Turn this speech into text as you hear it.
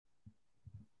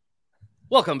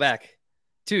Welcome back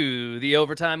to the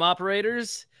Overtime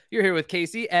Operators. You're here with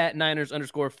Casey at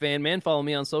Niners_fanman. Follow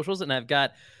me on socials, and I've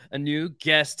got a new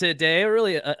guest today,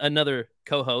 really another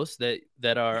co-host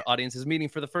that our audience is meeting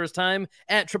for the first time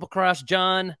at Triple Cross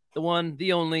John, the one,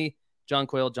 the only John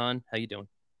Coyle. John, how you doing?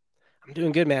 I'm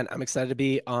doing good, man. I'm excited to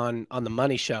be on the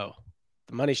Money Show.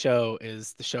 The Money Show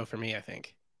is the show for me, I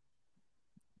think.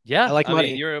 Yeah, I like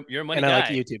money. mean, you're a money and guy. I like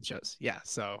YouTube shows. Yeah,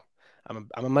 so I'm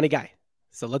a money guy.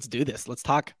 So let's do this. Let's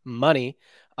talk money.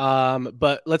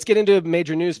 But let's get into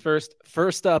major news first.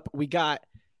 First up, we got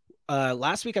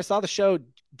last week I saw the show.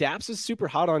 Daps is super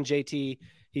hot on JT.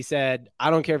 He said,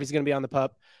 I don't care if he's going to be on the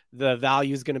pup. The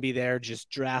value is going to be there. Just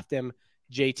draft him.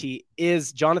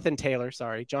 Jonathan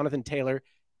Taylor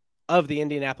of the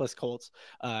Indianapolis Colts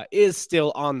is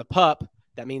still on the pup.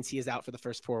 That means he is out for the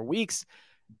first 4 weeks.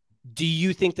 Do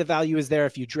you think the value is there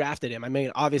if you drafted him? I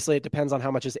mean, obviously it depends on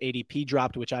how much his ADP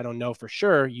dropped, which I don't know for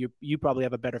sure. You probably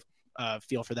have a better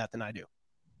feel for that than I do.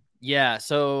 Yeah.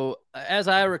 So as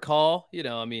I recall,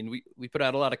 we put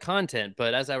out a lot of content,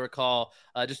 but as I recall,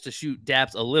 just to shoot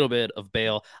Daps a little bit of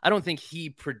bail, I don't think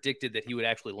he predicted that he would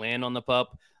actually land on the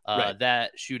pup. Right.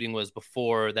 That shooting was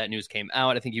before that news came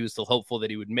out. I think he was still hopeful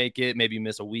that he would make it, maybe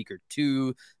miss a week or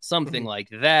two, something like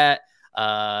that.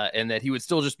 And that he would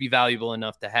still just be valuable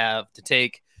enough to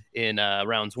take in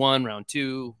rounds 1, round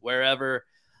 2, wherever.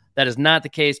 That is not the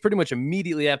case. Pretty much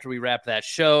immediately after we wrapped that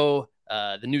show,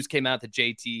 the news came out that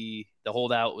JT, the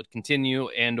holdout, would continue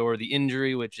or the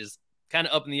injury, which is kind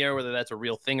of up in the air whether that's a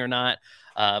real thing or not.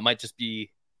 Might just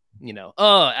be,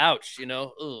 ouch,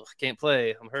 can't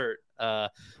play, I'm hurt.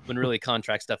 When really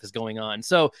contract stuff is going on.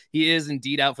 So he is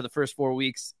indeed out for the first 4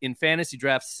 weeks. In fantasy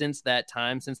drafts since that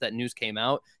news came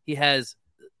out, he has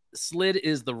slid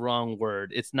is the wrong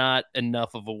word. It's not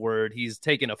enough of a word. He's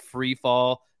taken a free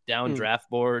fall down draft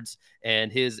boards,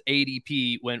 and his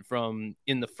ADP went from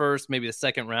in the first, maybe the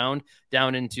second round,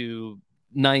 down into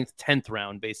 9th, 10th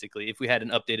round, basically, if we had an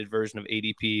updated version of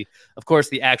ADP. Of course,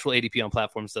 the actual ADP on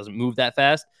platforms doesn't move that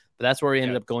fast, but that's where he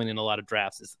ended up going in a lot of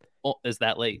drafts is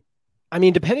that late. I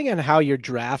mean, depending on how your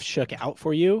draft shook out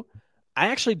for you, I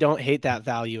actually don't hate that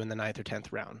value in the 9th or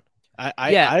 10th round.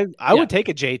 I would take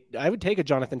a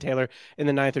Jonathan Taylor in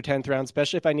the 9th or 10th round,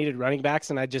 especially if I needed running backs,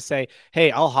 and I'd just say, hey,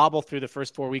 I'll hobble through the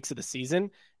first 4 weeks of the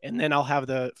season, and then I'll have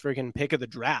the friggin' pick of the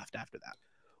draft after that.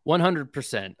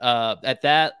 100%. At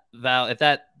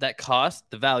that cost,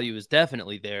 the value is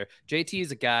definitely there. JT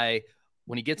is a guy,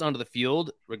 when he gets onto the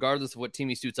field, regardless of what team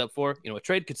he suits up for, a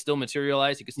trade could still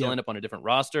materialize. He could still end up on a different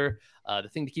roster. The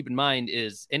thing to keep in mind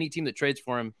is any team that trades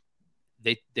for him,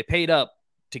 they paid up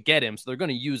to get him, so they're going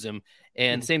to use him.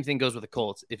 And same thing goes with the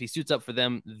Colts. If he suits up for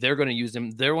them, they're going to use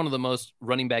him. They're one of the most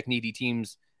running back needy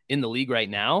teams in the league right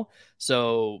now.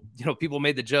 So, people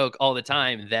made the joke all the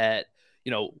time that,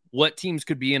 what teams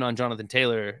could be in on Jonathan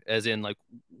Taylor, as in like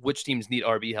which teams need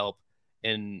RB help.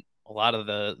 And a lot of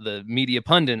the media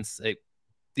pundits,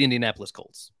 the Indianapolis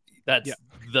Colts. That's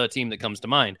the team that comes to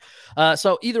mind.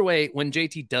 So either way, when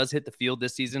JT does hit the field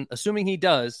this season, assuming he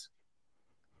does,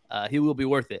 he will be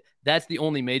worth it. That's the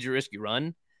only major risk you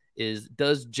run is,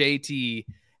 does JT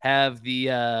have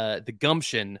the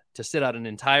gumption to sit out an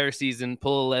entire season,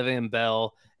 pull a Le'Veon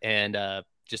Bell, and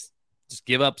just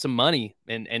give up some money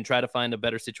and try to find a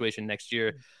better situation next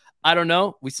year? I don't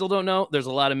know. We still don't know. There's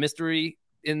a lot of mystery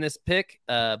in this pick.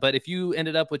 But if you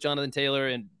ended up with Jonathan Taylor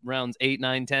in rounds 8,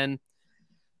 9, 10,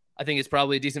 I think it's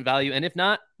probably a decent value. And if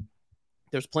not,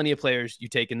 there's plenty of players you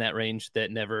take in that range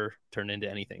that never turn into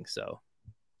anything. So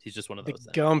he's just one of those.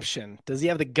 The gumption. Does he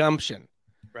have the gumption?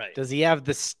 Right. Does he have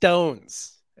the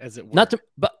stones, as it were?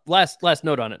 But last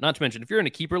note on it, not to mention, if you're in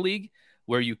a keeper league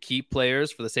where you keep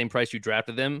players for the same price you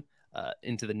drafted them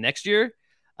into the next year,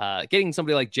 getting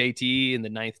somebody like JT in the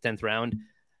 9th, 10th round,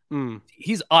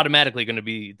 he's automatically going to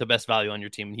be the best value on your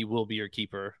team, and he will be your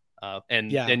keeper.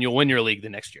 And you'll win your league the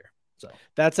next year. So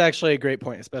that's actually a great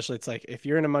point, especially it's like if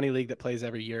you're in a money league that plays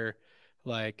every year,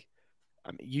 like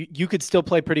you could still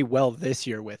play pretty well this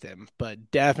year with him,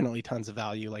 but definitely tons of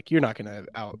value. Like you're not going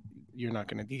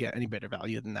to get any better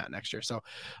value than that next year. So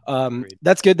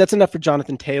that's good. That's enough for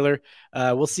Jonathan Taylor.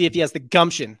 We'll see if he has the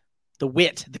gumption, the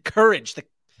wit, the courage, the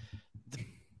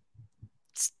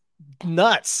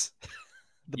nuts,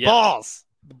 the balls,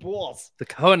 the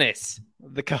cojones,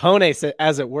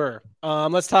 as it were.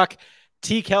 Let's talk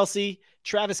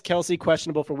Travis Kelce,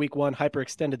 questionable for week 1,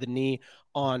 hyperextended the knee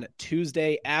on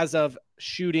Tuesday. As of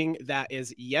shooting, that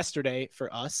is yesterday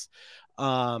for us.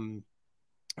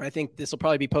 I think this will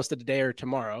probably be posted today or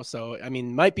tomorrow. So, I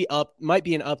mean, might be an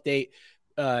update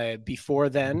before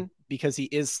then, because he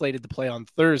is slated to play on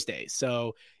Thursday.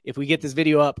 So if we get this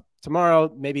video up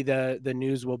tomorrow, maybe the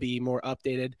news will be more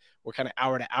updated. We're kind of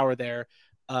hour to hour there.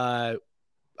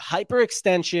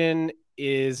 Hyperextension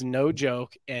is no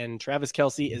joke, and Travis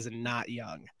Kelce is not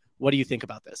young. What do you think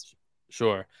about this?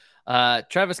 Sure.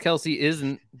 Travis Kelce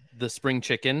isn't the spring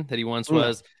chicken that he once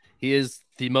was. He is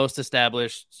the most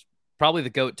established, probably the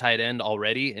GOAT tight end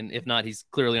already. And if not, he's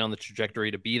clearly on the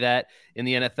trajectory to be that in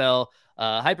the NFL.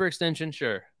 Hyperextension,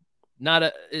 sure.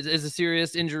 Is a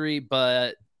serious injury,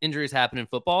 but injuries happen in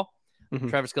football. Mm-hmm.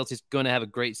 Travis Kelce's going to have a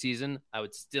great season. I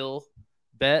would still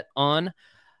bet on.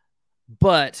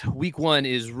 But week 1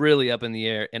 is really up in the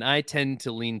air, and I tend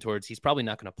to lean towards he's probably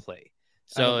not going to play.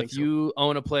 So if you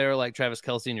own a player like Travis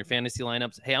Kelce in your fantasy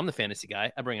lineups, hey, I'm the fantasy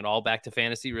guy. I bring it all back to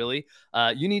fantasy, really.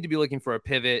 You need to be looking for a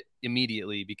pivot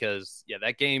immediately because,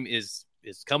 that game is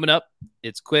coming up.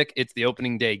 It's quick. It's the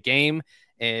opening day game,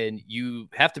 and you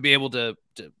have to be able to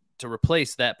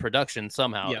replace that production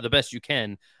somehow, the best you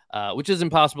can, which is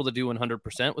impossible to do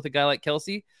 100% with a guy like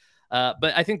Kelce.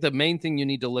 But I think the main thing you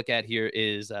need to look at here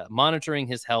is monitoring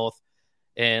his health,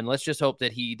 and let's just hope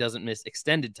that he doesn't miss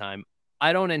extended time.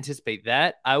 I don't anticipate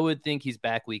that. I would think he's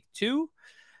back week 2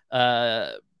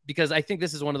 because I think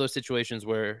this is one of those situations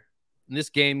where in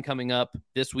this game coming up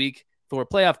this week, for a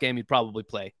playoff game, he'd probably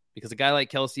play because a guy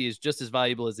like Kelce is just as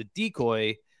valuable as a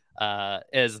decoy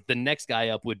as the next guy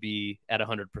up would be at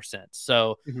 100%.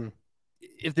 So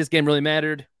if this game really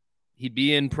mattered, he'd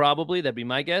be in probably. That'd be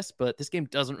my guess. But this game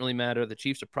doesn't really matter. The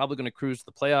Chiefs are probably going to cruise to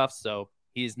the playoffs, so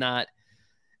he's not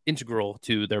integral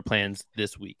to their plans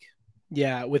this week.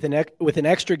 Yeah, with an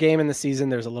extra game in the season,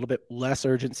 there's a little bit less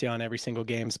urgency on every single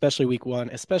game, especially week 1.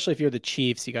 Especially if you're the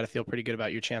Chiefs, you got to feel pretty good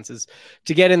about your chances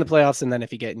to get in the playoffs. And then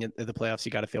if you get into the playoffs,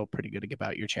 you got to feel pretty good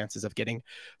about your chances of getting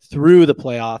through the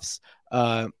playoffs.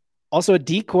 Also, a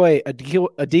decoy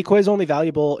is only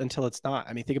valuable until it's not.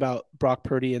 I mean, think about Brock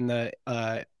Purdy in the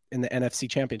NFC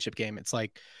Championship game. It's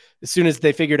like as soon as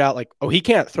they figured out, like, oh, he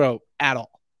can't throw at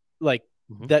all, like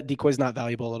that decoy is not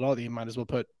valuable at all. You might as well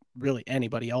put really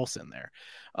anybody else in there.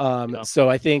 So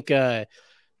I think, I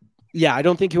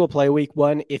don't think he will play week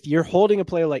 1. If you're holding a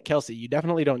player like Kelce, you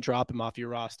definitely don't drop him off your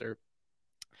roster.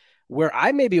 Where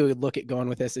I maybe would look at going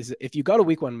with this is if you got a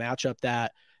week 1 matchup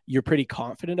that you're pretty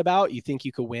confident about, you think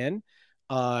you could win,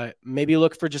 maybe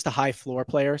look for just a high floor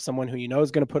player, someone who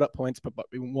is going to put up points, but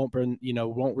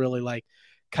won't really like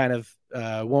kind of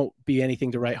won't be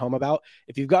anything to write home about.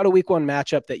 If you've got a week 1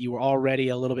 matchup that you were already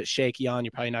a little bit shaky on,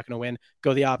 you're probably not going to win,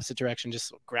 go the opposite direction.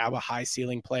 Just grab a high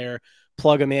ceiling player,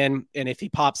 plug him in. And if he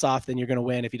pops off, then you're going to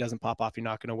win. If he doesn't pop off, you're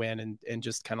not going to win, and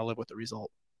just kind of live with the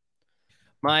result.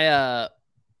 My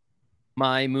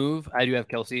move, I do have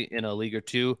Kelce in a league or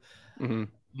two. Mm-hmm.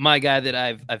 My guy that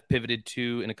I've pivoted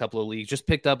to in a couple of leagues, just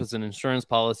picked up as an insurance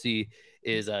policy,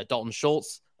 is Dalton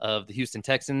Schultz of the Houston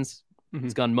Texans. Mm-hmm.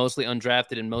 He's gone mostly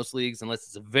undrafted in most leagues, unless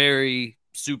it's a very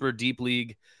super deep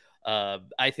league.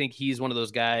 I think he's one of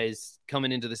those guys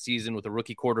coming into the season with a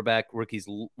rookie quarterback. Rookie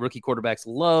quarterbacks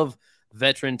love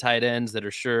veteran tight ends that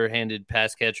are sure-handed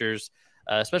pass catchers,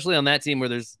 especially on that team where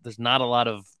there's not a lot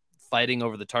of fighting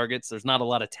over the targets. There's not a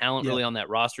lot of talent really on that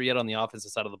roster yet on the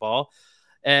offensive side of the ball.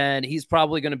 And he's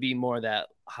probably going to be more that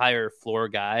higher floor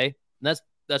guy. And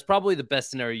that's probably the best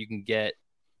scenario you can get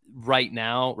right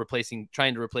now,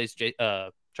 trying to replace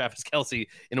Travis Kelce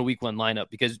in a week 1 lineup,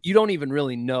 because you don't even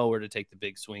really know where to take the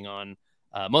big swing on.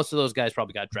 Most of those guys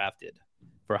probably got drafted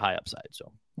for a high upside.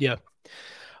 So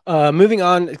moving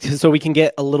on, so we can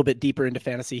get a little bit deeper into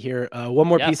fantasy here. One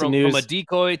more piece of news. From a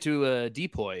decoy to a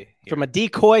depoy. Here. From a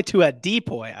decoy to a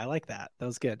depoy. I like that. That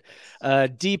was good.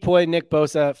 Depoy Nick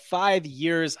Bosa, 5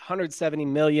 years, $170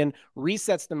 million,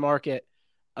 resets the market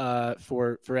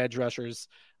for edge rushers.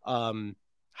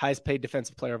 Highest paid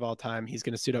defensive player of all time. He's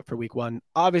going to suit up for week 1.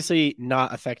 Obviously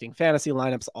not affecting fantasy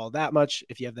lineups all that much.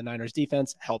 If you have the Niners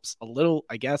defense, helps a little,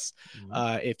 I guess.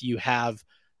 Mm-hmm. If you have,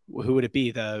 who would it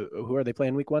be? Who are they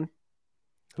playing week 1?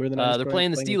 Who are the Niners? They're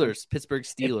playing the Steelers, Pittsburgh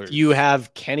Steelers. If you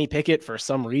have Kenny Pickett for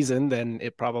some reason, then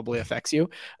it probably affects you.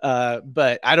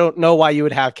 But I don't know why you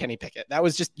would have Kenny Pickett. That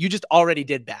was you just already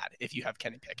did bad if you have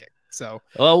Kenny Pickett. So,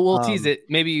 well, we'll tease it.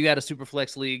 Maybe you got a super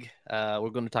flex league. We're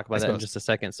going to talk about that in just a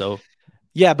second. So,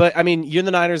 yeah, but I mean, you're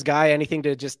the Niners guy. Anything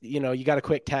to just, you got a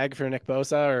quick tag for Nick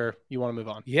Bosa, or you want to move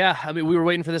on? Yeah, I mean, we were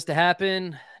waiting for this to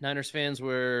happen. Niners fans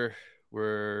were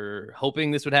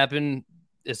hoping this would happen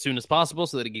as soon as possible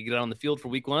so that he could get on the field for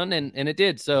week 1, and it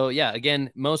did. So, yeah,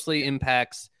 again, mostly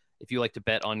impacts if you like to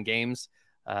bet on games.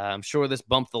 I'm sure this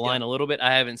bumped the line a little bit.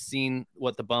 I haven't seen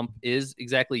what the bump is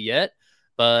exactly yet,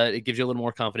 but it gives you a little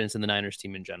more confidence in the Niners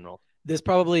team in general. This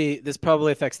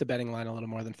probably affects the betting line a little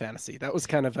more than fantasy. That was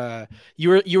kind of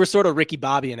you were sort of Ricky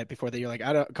Bobby in it before that. You're like,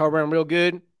 I don't Carl Brown real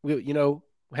good. We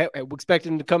expect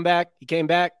him to come back. He came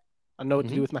back. I know what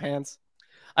to do with my hands.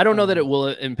 I don't know that it will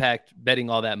impact betting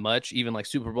all that much, even like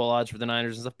Super Bowl odds for the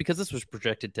Niners and stuff, because this was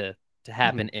projected to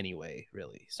happen anyway,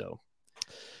 really. So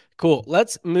cool.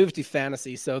 Let's move to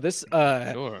fantasy. So this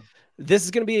this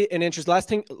is going to be an interest. Last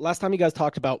time you guys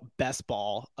talked about best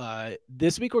ball.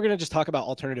 This week we're going to just talk about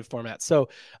alternative formats. So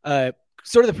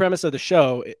sort of the premise of the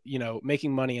show,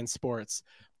 making money in sports.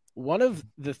 One of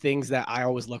the things that I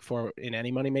always look for in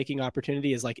any money making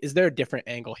opportunity is like, is there a different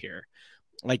angle here?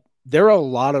 Like there are a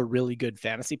lot of really good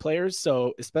fantasy players.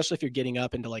 So especially if you're getting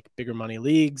up into like bigger money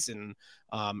leagues and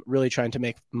really trying to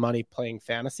make money playing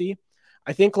fantasy,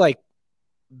 I think like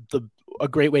a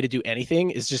great way to do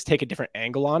anything is just take a different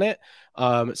angle on it.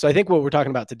 So I think what we're talking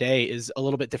about today is a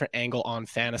little bit different angle on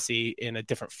fantasy in a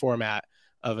different format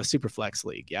of a Superflex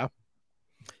league. Yeah.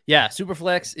 Yeah.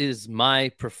 Superflex is my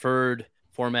preferred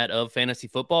format of fantasy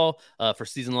football for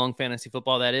season-long fantasy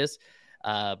football. That is,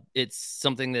 it's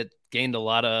something that gained a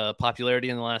lot of popularity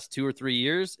in the last 2 or 3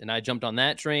 years, and I jumped on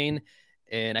that train.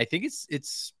 And I think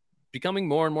it's becoming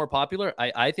more and more popular.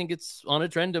 I think it's on a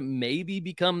trend to maybe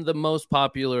become the most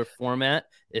popular format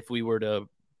if we were to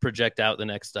project out the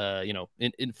next,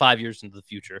 in 5 years into the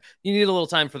future. You need a little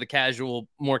time for the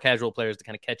more casual players to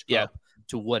kind of catch up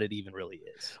to what it even really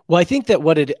is. Well, I think that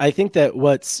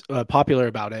what's popular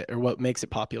about it, or what makes it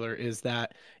popular, is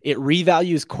that it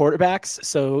revalues quarterbacks.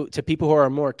 So to people who are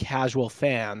more casual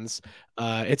fans,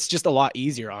 it's just a lot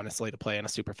easier, honestly, to play in a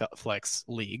super flex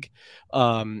league.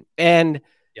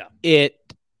 It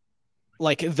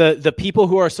like the people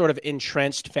who are sort of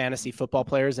entrenched fantasy football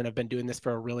players and have been doing this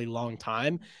for a really long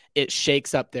time, it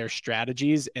shakes up their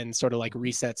strategies and sort of like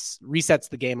resets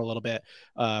the game a little bit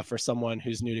for someone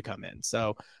who's new to come in.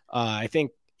 So I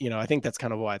think that's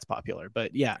kind of why it's popular.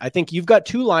 But yeah, I think you've got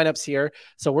 2 lineups here.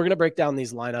 So we're going to break down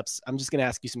these lineups. I'm just going to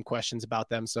ask you some questions about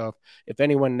them. So if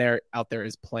anyone out there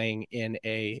is playing in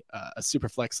a super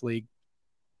flex league,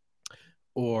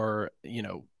 or,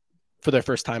 for their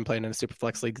first time playing in a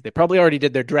Superflex league, they probably already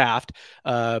did their draft,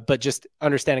 but just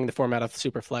understanding the format of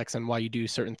Superflex and why you do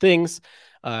certain things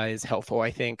is helpful,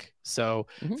 I think. So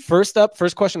first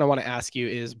question I want to ask you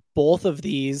is, both of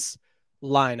these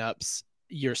lineups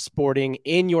you're sporting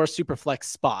in your Superflex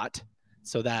spot.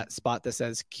 So that spot that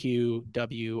says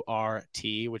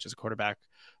QWRT, which is quarterback,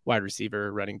 wide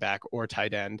receiver, running back, or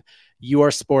tight end, you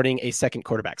are sporting a second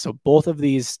quarterback. So both of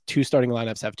these 2 starting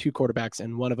lineups have 2 quarterbacks,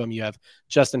 and one of them you have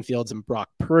Justin Fields and Brock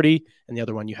Purdy, and the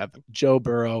other one you have Joe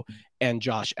Burrow and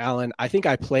Josh Allen. I think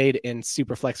I played in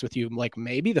Superflex with you, like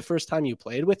maybe the first time you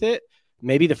played in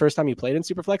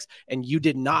Superflex, and you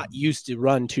did not used to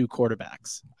run 2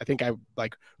 quarterbacks. I think I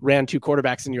like ran 2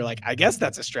 quarterbacks, and you're like, I guess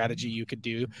that's a strategy you could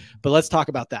do, but let's talk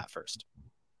about that first.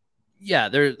 Yeah,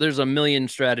 there's a million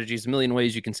strategies, a million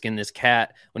ways you can skin this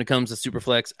cat when it comes to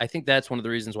Superflex. I think that's one of the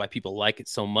reasons why people like it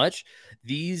so much.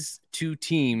 These 2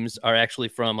 teams are actually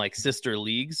from like sister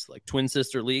leagues, like twin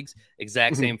sister leagues,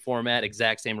 exact same format,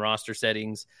 exact same roster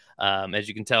settings, as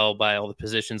you can tell by all the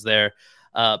positions there.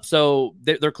 So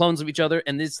they're clones of each other,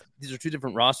 and these are 2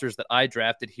 different rosters that I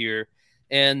drafted here,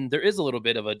 and there is a little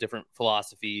bit of a different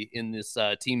philosophy in this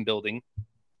team building.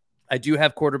 I do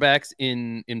have quarterbacks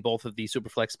in both of the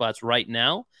Superflex spots right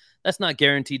now. That's not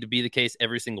guaranteed to be the case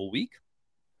every single week.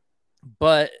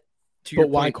 But to your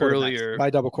point earlier,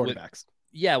 why double quarterbacks?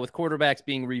 With quarterbacks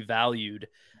being revalued,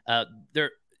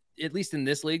 they're, at least in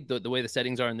this league, the way the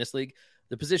settings are in this league,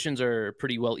 the positions are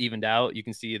pretty well evened out. You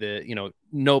can see that,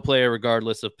 no player,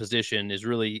 regardless of position, is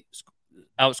really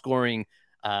outscoring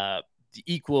the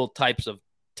equal types of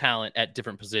talent at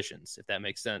different positions, if that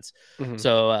makes sense.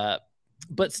 So,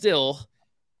 but still,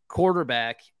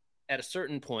 quarterback at a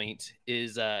certain point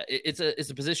is it's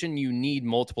a position you need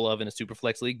multiple of in a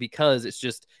Superflex league, because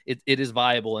it is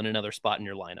viable in another spot in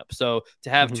your lineup. So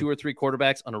to have 2 or 3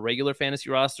 quarterbacks on a regular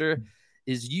fantasy roster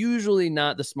is usually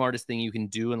not the smartest thing you can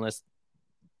do unless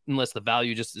the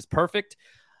value just is perfect.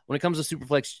 When it comes to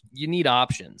Superflex, you need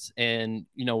options, and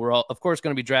we're all, of course,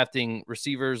 going to be drafting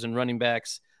receivers and running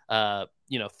backs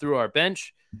through our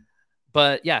bench.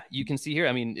 But yeah, you can see here,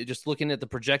 I mean, just looking at the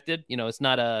projected, it's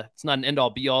not an end all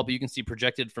be all, but you can see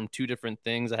projected from 2 different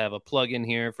things. I have a plug in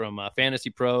here from Fantasy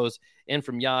Pros and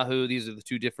from Yahoo. These are the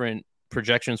 2 different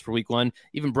projections for week 1.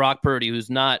 Even Brock Purdy, who's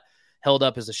not held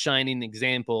up as a shining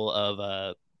example of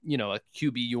a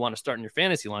QB you want to start in your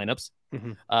fantasy lineups.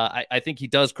 I think he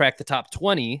does crack the top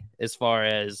 20 as far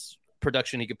as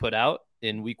production he could put out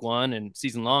in week 1 and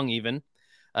season long, even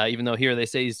though here they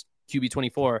say he's QB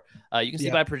 24. You can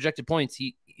see by projected points,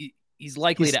 he's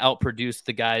likely to outproduce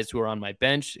the guys who are on my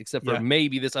bench, except for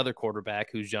maybe this other quarterback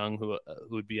who's young, who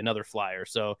would be another flyer.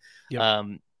 So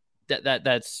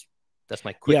that's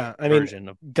my quick version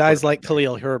of guys like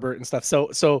Khalil Herbert and stuff.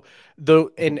 So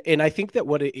and I think that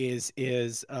what it is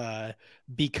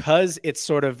because it's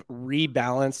sort of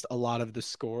rebalanced a lot of the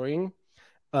scoring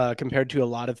compared to a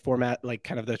lot of format, like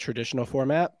kind of the traditional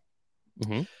format.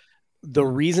 Mm-hmm. The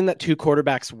reason that two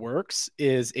quarterbacks works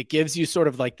is it gives you sort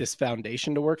of like this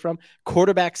foundation to work from.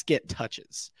 Quarterbacks get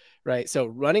touches, right? So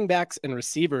running backs and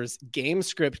receivers, game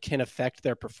script can affect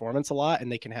their performance a lot,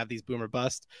 and they can have these boom or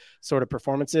bust sort of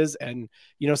performances. And,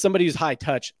 somebody who's high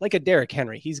touch, like a Derrick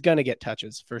Henry, he's going to get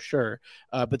touches for sure.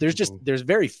 But there's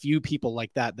very few people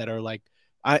like that are like,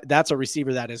 that's a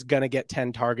receiver that is going to get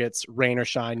 10 targets, rain or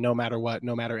shine, no matter what,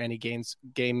 no matter any game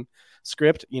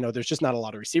script. There's just not a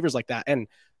lot of receivers like that. And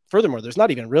furthermore, there's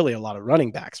not even really a lot of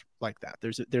running backs like that.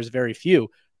 There's very few.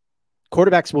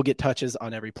 Quarterbacks will get touches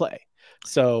on every play.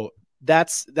 So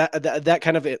that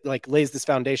kind of like lays this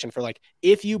foundation for like,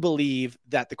 if you believe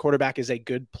that the quarterback is a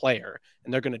good player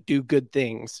and they're going to do good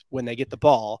things when they get the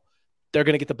ball, they're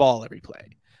going to get the ball every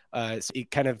play. So it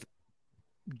kind of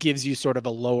gives you sort of a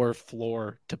lower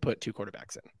floor to put two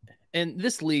quarterbacks in. And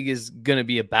this league is going to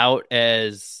be about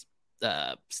as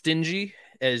stingy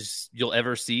as you'll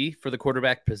ever see for the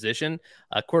quarterback position.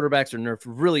 Quarterbacks are nerfed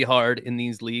really hard in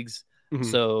these leagues. Mm-hmm.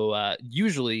 So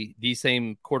usually these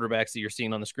same quarterbacks that you're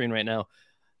seeing on the screen right now,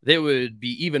 they would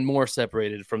be even more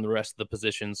separated from the rest of the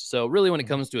positions. So really when it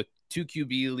comes to a 2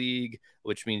 QB league,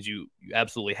 which means you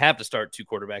absolutely have to start two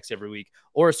quarterbacks every week,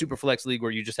 or a super flex league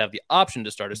where you just have the option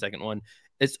to start a second one,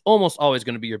 it's almost always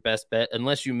going to be your best bet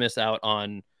unless you miss out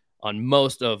on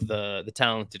most of the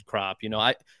talented crop.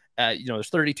 There's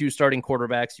 32 starting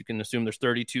quarterbacks. You can assume there's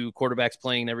 32 quarterbacks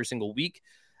playing every single week.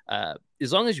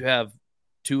 As long as you have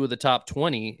two of the top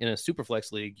 20 in a super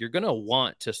flex league, you're going to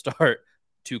want to start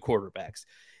two quarterbacks.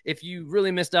 If you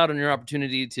really missed out on your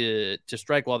opportunity to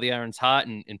strike while the iron's hot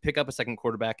and pick up a second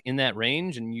quarterback in that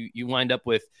range, and you wind up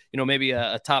with, maybe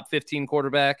a top 15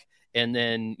 quarterback, and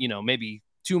then, maybe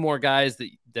two more guys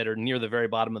that are near the very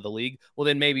bottom of the league, well,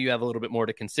 then maybe you have a little bit more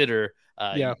to consider.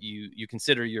 You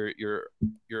consider your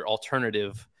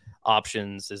alternative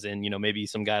options, as in, maybe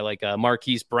some guy like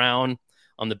Marquise Brown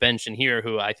on the bench in here,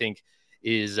 who I think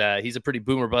is he's a pretty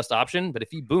boom or bust option. But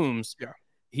if he booms,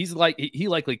 he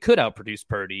likely could outproduce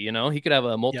Purdy. He could have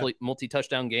a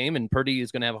multi-touchdown game, and Purdy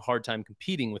is going to have a hard time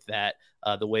competing with that,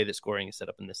 the way that scoring is set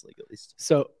up in this league, at least.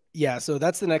 So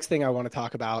that's the next thing I want to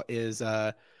talk about is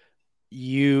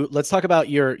let's talk about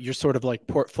your sort of like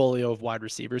portfolio of wide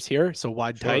receivers here. So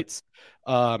wide tights.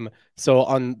 So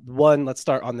on one, let's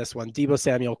start on this one: Deebo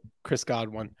Samuel, Chris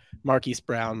Godwin, Marquise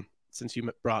Brown, since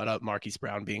you brought up Marquise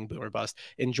Brown being boom or bust,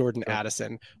 and Jordan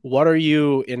Addison. What are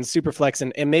you in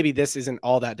Superflex? And maybe this isn't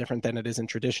all that different than it is in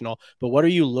traditional, but what are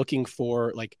you looking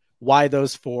for? Like, why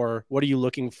those four? What are you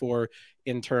looking for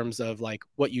in terms of like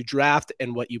what you draft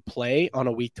and what you play on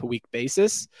a week to week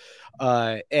basis?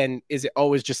 And is it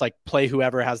always just like play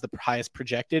whoever has the highest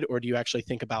projected, or do you actually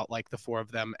think about like the four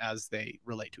of them as they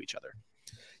relate to each other?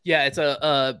 Yeah, it's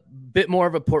a bit more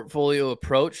of a portfolio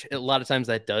approach. A lot of times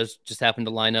that does just happen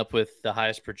to line up with the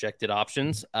highest projected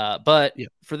options. But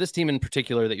for this team in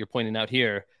particular that you're pointing out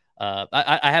here,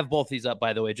 I have both these up,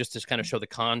 by the way, just to kind of show the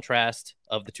contrast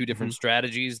of the two different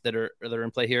strategies that are in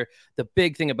play here. The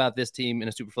big thing about this team in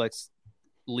a Superflex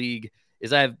league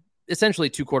is I have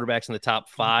essentially two quarterbacks in the top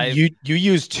 5. You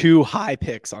use 2 high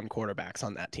picks on quarterbacks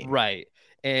on that team. Right.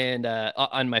 And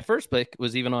on my first pick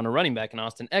was even on a running back in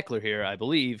Austin Eckler here, I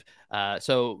believe.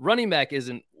 So running back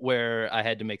isn't where I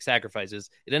had to make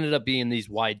sacrifices. It ended up being these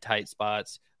wide tight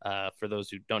spots. For those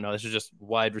who don't know, this is just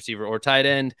wide receiver or tight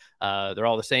end. They're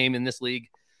all the same in this league.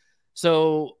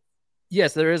 So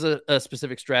yes, there is a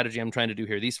specific strategy I'm trying to do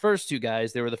here. These first two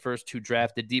guys, they were the first 2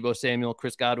 drafted: Deebo Samuel,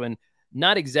 Chris Godwin.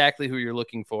 Not exactly who you're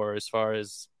looking for as far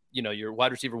as, your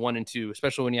wide receiver 1 and 2,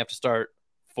 especially when you have to start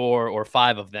 4 or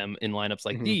 5 of them in lineups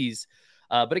like these.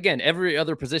 But again, every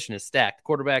other position is stacked.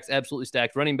 Quarterback's absolutely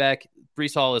stacked. Running back,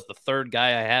 Breece Hall is the third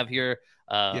guy I have here,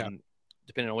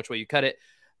 depending on which way you cut it.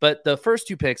 But the first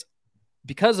 2 picks,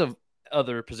 because of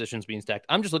other positions being stacked,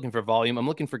 I'm just looking for volume. I'm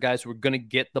looking for guys who are going to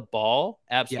get the ball.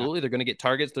 Absolutely. They're going to get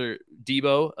targets. They're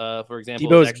Deebo, for example.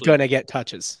 Deebo's going to get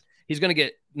touches. He's going to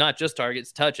get not just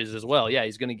targets, touches as well. Yeah,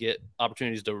 he's going to get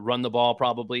opportunities to run the ball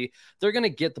probably. They're going to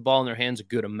get the ball in their hands a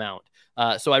good amount.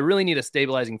 So I really need a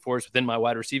stabilizing force within my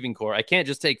wide receiving core. I can't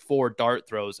just take 4 dart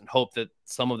throws and hope that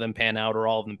some of them pan out or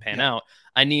all of them pan out.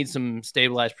 I need some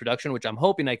stabilized production, which I'm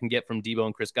hoping I can get from Debo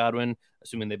and Chris Godwin,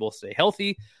 assuming they both stay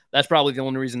healthy. That's probably the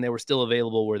only reason they were still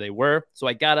available where they were. So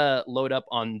I got to load up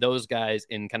on those guys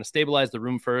and kind of stabilize the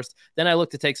room first. Then I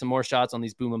look to take some more shots on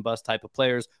these boom and bust type of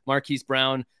players. Marquise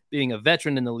Brown, being a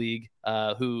veteran in the league,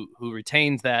 who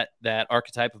retains that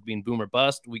archetype of being boom or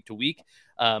bust week to week.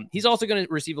 He's also going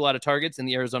to receive a lot of targets in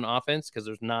the Arizona offense because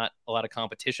there's not a lot of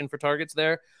competition for targets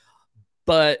there.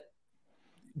 But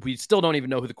we still don't even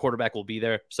know who the quarterback will be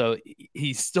there. So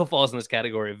he still falls in this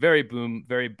category. Very boom,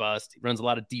 very bust. He runs a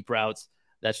lot of deep routes.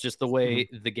 That's just the way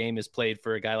the game is played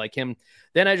for a guy like him.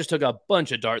 Then I just took a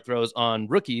bunch of dart throws on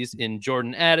rookies in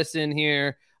Jordan Addison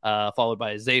here, followed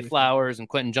by Zay Flowers and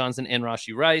Quentin Johnson and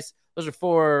Rashee Rice. Those are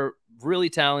 4 really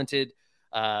talented,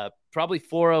 probably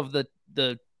 4 of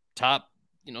the top,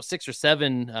 6 or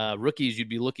 7 rookies you'd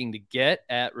be looking to get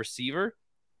at receiver.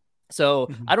 So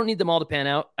I don't need them all to pan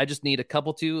out. I just need a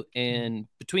couple to, and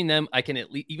between them, I can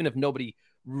at least, even if nobody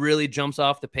really jumps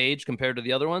off the page compared to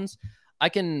the other ones, I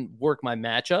can work my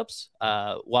matchups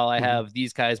while I have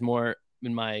these guys more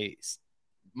in my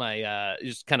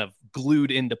just kind of glued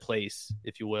into place,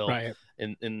 if you will,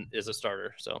 in as a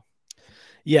starter. So.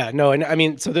 Yeah, no. And I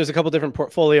mean, so there's a couple different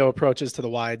portfolio approaches to the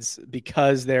wides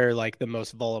because they're like the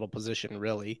most volatile position,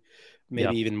 really.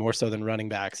 Maybe even more so than running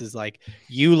backs is like,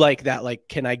 you like that, like,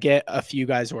 can I get a few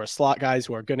guys who are slot guys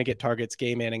who are going to get targets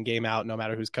game in and game out, no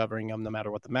matter who's covering them, no matter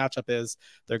what the matchup is,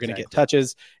 they're going to get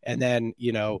touches. And then,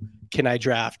 can I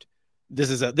draft, this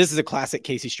is a classic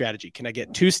Casey strategy. Can I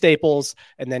get 2 staples?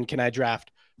 And then can I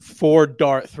draft 4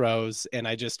 dart throws? And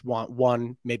I just want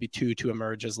 1, maybe 2 to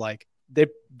emerge as like,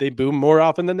 they boom more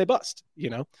often than they bust,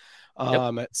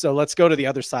 So let's go to the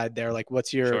other side there. Like,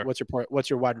 what's your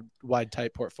wide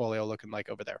type portfolio looking like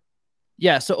over there?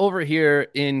 Yeah. So over here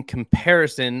in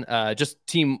comparison, just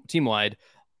team wide,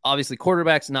 obviously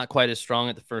quarterback's not quite as strong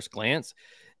at the first glance,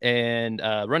 and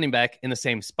running back in the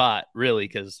same spot, really.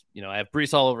 Cause I have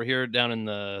Breece Hall over here down in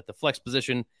the flex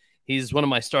position. He's one of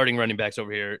my starting running backs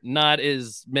over here. Not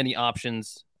as many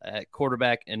options at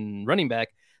quarterback and running back.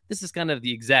 This is kind of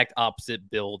the exact opposite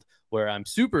build where I'm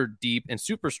super deep and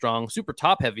super strong, super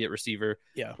top heavy at receiver.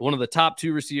 Yeah. One of the top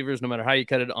 2 receivers, no matter how you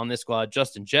cut it on this squad,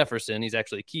 Justin Jefferson. He's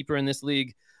actually a keeper in this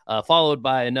league, followed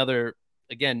by another,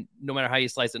 again, no matter how you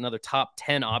slice it, another top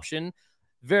 10 option.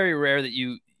 Very rare that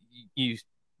you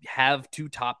have 2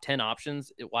 top 10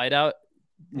 options at wideout.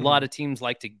 A lot of teams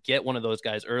like to get one of those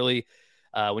guys early.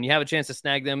 When you have a chance to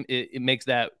snag them, it makes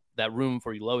that room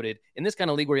for you loaded. In this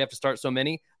kind of league where you have to start so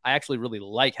many, I actually really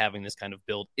like having this kind of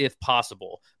build if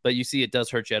possible, but you see it does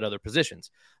hurt you at other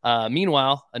positions.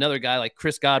 Meanwhile, another guy like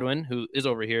Chris Godwin, who is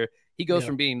over here, he goes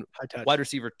from being wide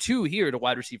receiver 2 here to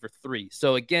wide receiver 3.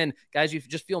 So again, guys, you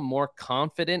just feel more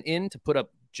confident in to put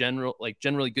up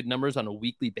generally good numbers on a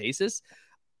weekly basis.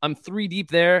 I'm 3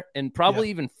 deep there and probably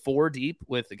even 4 deep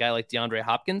with a guy like DeAndre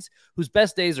Hopkins, whose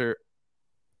best days are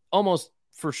almost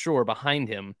for sure behind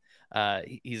him.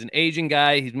 He's an aging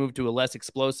guy. He's moved to a less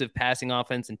explosive passing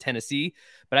offense in Tennessee,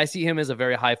 but I see him as a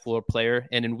very high floor player.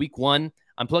 And in week 1,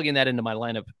 I'm plugging that into my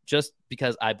lineup just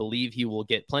because I believe he will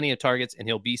get plenty of targets and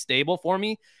he'll be stable for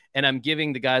me. And I'm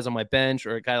giving the guys on my bench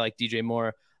or a guy like DJ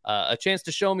Moore a chance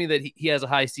to show me that he has a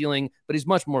high ceiling, but he's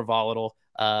much more volatile.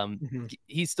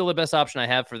 He's still the best option I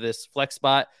have for this flex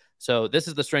spot. So this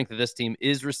is the strength of this team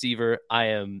is receiver. I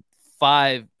am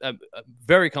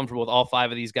very comfortable with all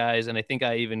 5 of these guys. And I think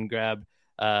I even grabbed,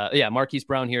 Marquise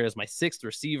Brown here as my 6th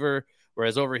receiver,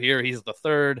 whereas over here, he's the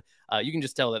 3rd. You can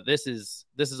just tell that this is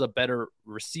a better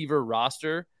receiver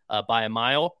roster by a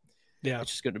mile. Yeah.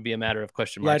 It's just going to be a matter of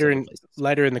question marks.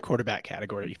 Lighter in the quarterback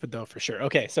category, though, for sure.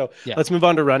 Okay. So let's move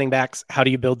on to running backs. How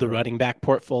do you build the running back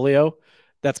portfolio?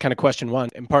 That's kind of question 1.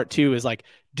 And part 2 is like,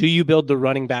 do you build the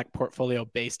running back portfolio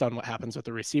based on what happens with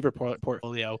the receiver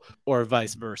portfolio or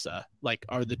vice versa? Like,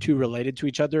 are the 2 related to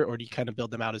each other, or do you kind of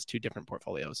build them out as 2 different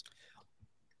portfolios?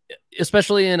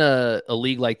 Especially in a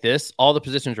league like this, all the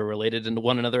positions are related into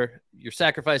one another. You're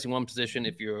sacrificing one position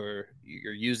if you're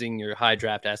using your high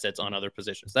draft assets on other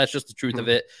positions. That's just the truth of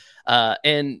it.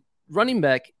 And running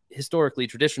back historically,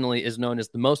 traditionally, is known as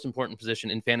the most important position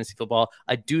in fantasy football.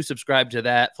 I do subscribe to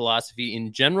that philosophy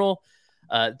in general.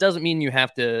 It doesn't mean you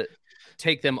have to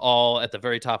take them all at the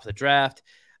very top of the draft.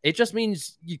 It just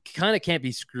means you kind of can't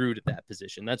be screwed at that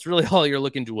position. That's really all you're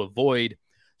looking to avoid.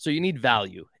 So you need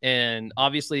value. And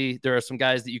obviously there are some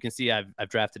guys that you can see I've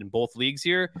drafted in both leagues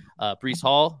here. Breece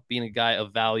Hall being a guy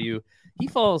of value. he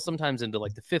falls sometimes into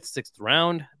like the 5th, 6th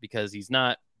round because he's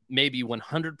not maybe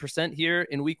 100% here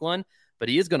in week 1, but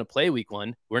he is going to play week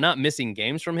 1. We're not missing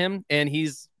games from him, and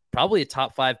he's probably a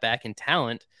top 5 back in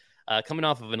talent, coming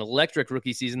off of an electric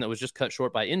rookie season that was just cut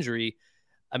short by injury.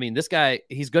 I mean, this guy,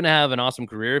 he's going to have an awesome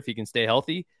career if he can stay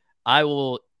healthy. I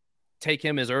will take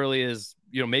him as early as,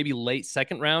 maybe late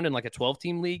 2nd round in like a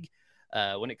 12-team league.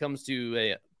 When it comes to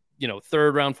a,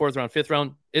 3rd round, 4th round, 5th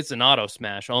round, it's an auto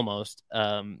smash almost.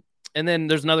 And then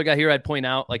there's another guy here I'd point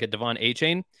out, like a Devon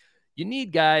Achane. You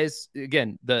need guys,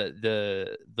 again,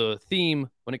 the theme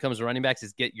when it comes to running backs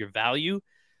is get your value.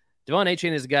 Devon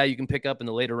Achane is a guy you can pick up in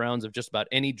the later rounds of just about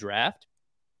any draft,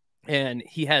 and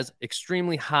he has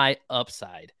extremely high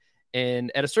upside.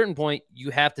 And at a certain point,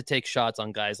 you have to take shots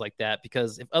on guys like that,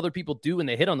 because if other people do and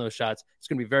they hit on those shots, it's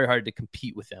going to be very hard to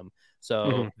compete with them.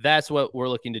 So that's what we're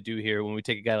looking to do here when we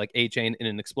take a guy like Achane in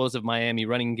an explosive Miami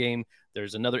running game.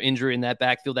 There's another injury in that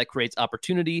backfield that creates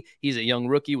opportunity. He's a young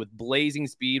rookie with blazing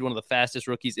speed, one of the fastest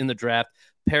rookies in the draft,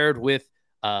 paired with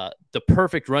the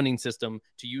perfect running system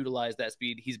to utilize that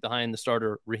speed. He's behind the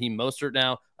starter Raheem Mostert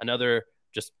now, another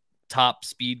just top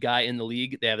speed guy in the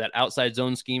league. They have that outside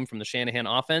zone scheme from the Shanahan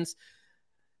offense.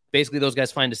 Basically, those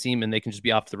guys find a seam and they can just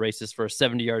be off to the races for a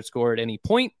 70-yard score at any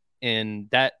point, and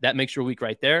that makes your week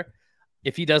right there.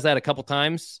 If he does that a couple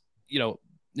times,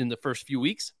 in the first few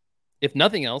weeks, if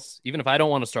nothing else, even if I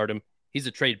don't want to start him, he's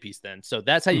a trade piece then. So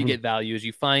that's how you get value, is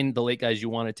you find the late guys you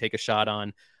want to take a shot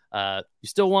on. You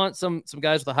still want some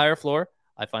guys with a higher floor.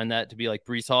 I find that to be like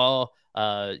Breece Hall,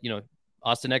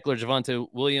 Austin Eckler, Javonte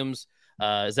Williams,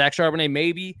 Zach Charbonnet,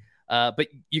 maybe. But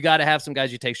you got to have some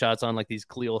guys you take shots on, like these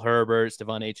Khalil Herberts,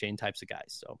 Devon Achane types of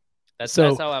guys. So that's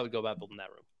how I would go about building that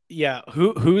room. Yeah.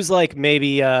 Who's like,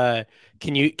 maybe,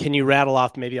 can you rattle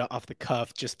off maybe off the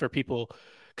cuff just for people?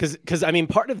 Cause I mean,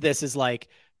 part of this is like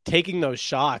taking those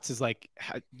shots is like,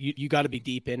 you got to be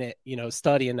deep in it,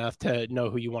 study enough to know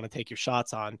who you want to take your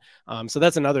shots on. So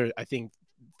that's another, I think,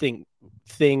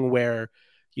 thing where,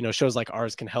 shows like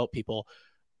ours can help people.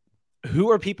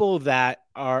 Who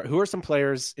are some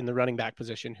players in the running back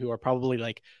position who are probably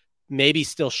like maybe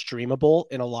still streamable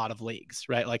in a lot of leagues,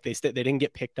 right? Like they didn't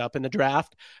get picked up in the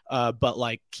draft, but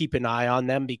like keep an eye on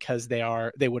them because they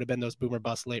would have been those boomer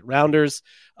bust late rounders.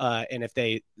 And if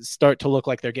they start to look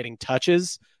like they're getting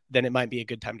touches, then it might be a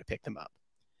good time to pick them up.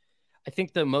 I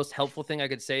think the most helpful thing I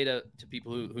could say to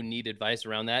people who need advice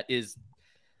around that is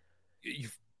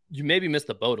you maybe missed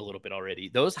the boat a little bit already.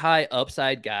 Those high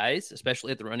upside guys,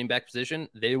 especially at the running back position,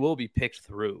 they will be picked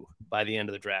through by the end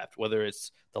of the draft, whether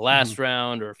it's the last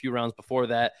round or a few rounds before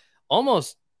that,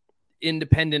 almost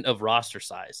independent of roster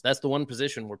size. That's the one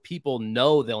position where people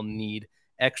know they'll need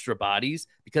extra bodies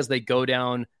because they go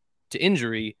down to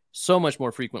injury so much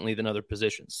more frequently than other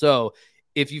positions. So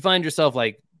if you find yourself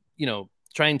like,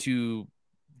 trying to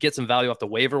get some value off the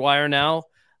waiver wire now,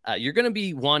 you're going to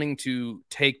be wanting to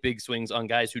take big swings on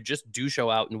guys who just do show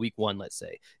out in week 1, let's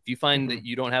say. If you find that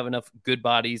you don't have enough good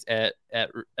bodies at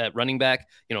running back,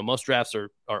 most drafts are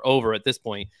over at this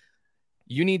point.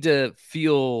 You need to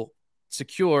feel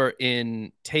secure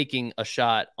in taking a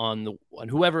shot on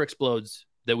whoever explodes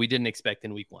that we didn't expect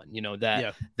in week 1.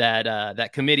 That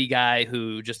committee guy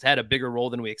who just had a bigger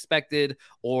role than we expected,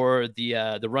 or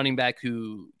the running back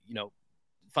who,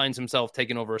 finds himself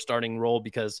taking over a starting role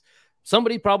because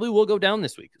somebody probably will go down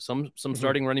this week. Some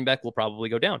starting running back will probably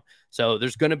go down. So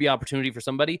there's going to be opportunity for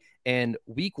somebody. And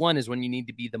week 1 is when you need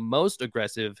to be the most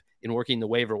aggressive in working the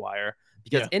waiver wire,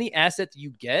 because any asset that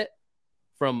you get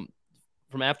from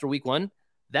after week 1,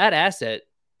 that asset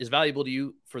is valuable to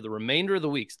you for the remainder of the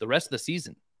weeks, the rest of the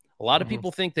season. A lot of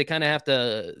people think they kind of have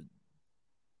to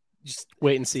just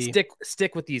wait and see,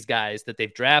 stick with these guys that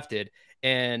they've drafted.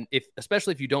 And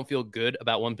especially if you don't feel good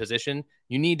about one position,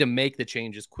 you need to make the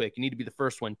changes quick. You need to be the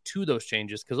first one to those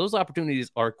changes, because those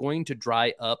opportunities are going to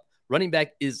dry up. Running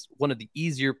back is one of the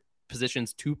easier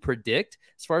positions to predict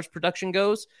as far as production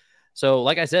goes. So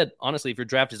like I said, honestly, if your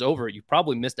draft is over, you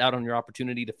probably missed out on your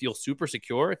opportunity to feel super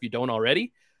secure if you don't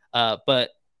already. But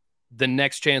the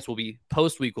next chance will be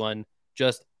post week 1.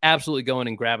 Just absolutely going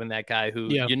and grabbing that guy who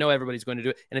everybody's going to do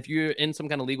it. And if you're in some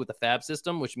kind of league with the fab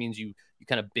system, which means you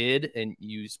kind of bid and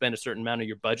you spend a certain amount of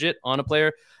your budget on a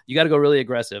player, you got to go really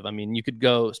aggressive. I mean, you could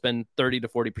go spend 30 to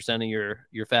 40% of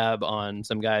your fab on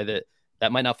some guy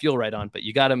that might not feel right on, but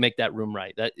you got to make that room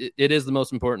right. That it is the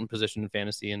most important position in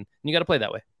fantasy, and you got to play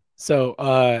that way. So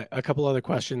a couple other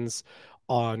questions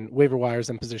on waiver wires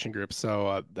and position groups.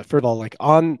 So first of all, like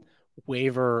on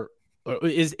waiver,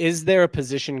 is there a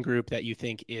position group that you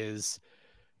think is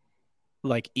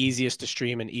like easiest to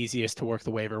stream and easiest to work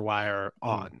the waiver wire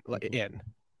on in?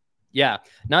 Yeah,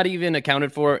 not even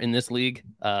accounted for in this league.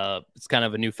 It's kind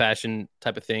of a new fashion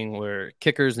type of thing where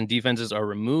kickers and defenses are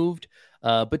removed,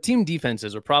 but team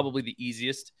defenses are probably the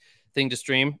easiest thing to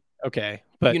stream. Okay,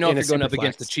 but if you're going up flex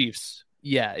against the Chiefs,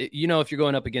 if you're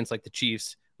going up against like the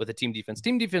Chiefs with a team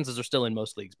defenses are still in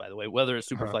most leagues, by the way, whether it's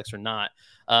super flex or not.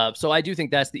 So I do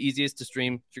think that's the easiest to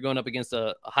stream. If you're going up against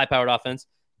a high-powered offense,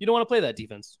 you don't want to play that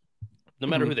defense, no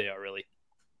matter who they are, really.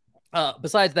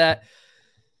 Besides that,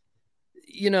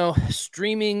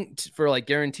 streaming for like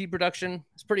guaranteed production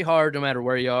is pretty hard no matter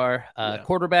where you are.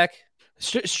 Quarterback.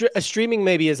 Streaming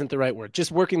maybe isn't the right word.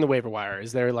 Just working the waiver wire.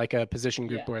 Is there like a position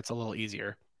group where it's a little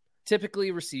easier? Typically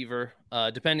receiver,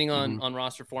 depending on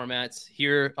roster formats.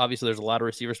 Here, obviously, there's a lot of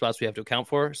receiver spots we have to account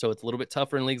for, so it's a little bit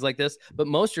tougher in leagues like this. But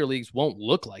most of your leagues won't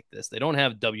look like this. They don't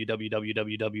have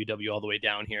www all the way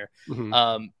down here.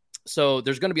 So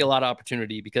there's going to be a lot of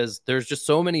opportunity because there's just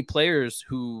so many players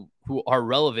who are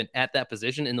relevant at that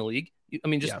position in the league. I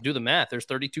mean, just do the math. There's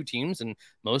 32 teams, and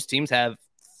most teams have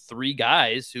 3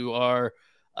 guys who are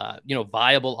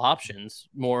viable options,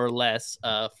 more or less,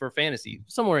 for fantasy,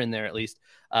 somewhere in there at least.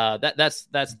 That's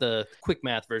the quick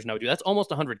math version I would do. That's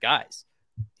almost 100 guys.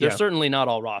 They're certainly not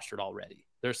all rostered already.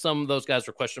 There's some of those guys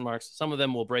are question marks. Some of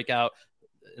them will break out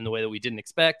in the way that we didn't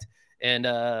expect. And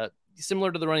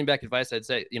similar to the running back advice, I'd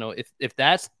say, if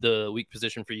that's the weak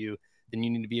position for you, then you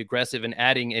need to be aggressive in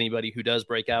adding anybody who does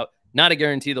break out. Not a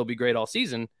guarantee they'll be great all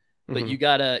season, but you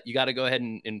gotta go ahead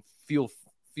and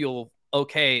feel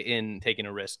okay in taking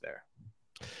a risk there.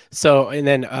 So, and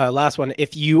then last one,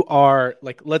 if you are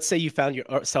like, let's say you found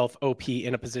yourself OP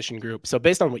in a position group. So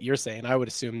based on what you're saying, I would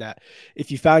assume that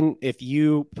if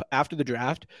you after the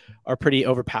draft are pretty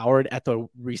overpowered at the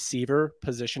receiver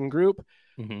position group,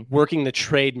 working the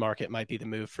trade market might be the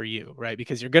move for you, right?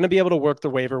 Because you're going to be able to work the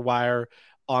waiver wire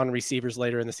on receivers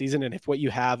later in the season. And if what you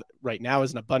have right now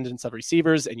is an abundance of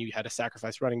receivers and you had to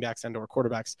sacrifice running backs and or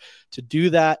quarterbacks to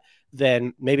do that,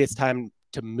 then maybe it's time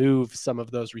to move some of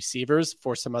those receivers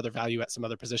for some other value at some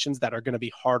other positions that are going to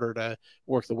be harder to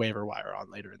work the waiver wire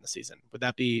on later in the season. Would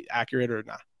that be accurate or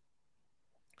not?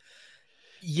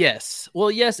 Yes. Well,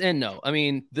 yes and no. I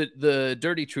mean, the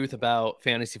dirty truth about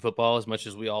fantasy football, as much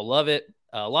as we all love it,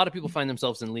 a lot of people find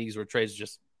themselves in leagues where trades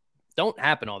just don't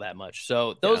happen all that much.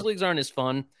 So those leagues aren't as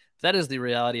fun. That is the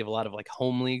reality of a lot of like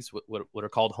home leagues, what are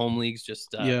called home leagues,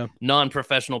 just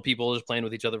non-professional people just playing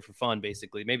with each other for fun,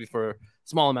 basically, maybe for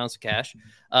small amounts of cash.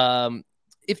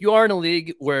 If you are in a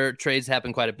league where trades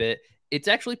happen quite a bit, it's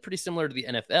actually pretty similar to the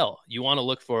NFL. You want to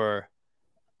look for,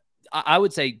 I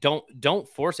would say, don't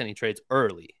force any trades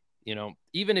early.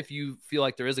 Even if you feel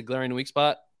like there is a glaring weak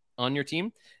spot on your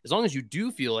team, as long as you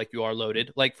do feel like you are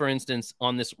loaded, like for instance,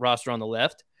 on this roster on the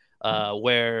left,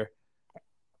 where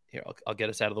here, I'll get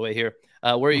us out of the way here,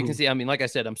 where you can see, I mean, like I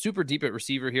said, I'm super deep at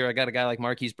receiver here. I got a guy like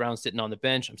Marquise Brown sitting on the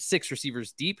bench. I'm 6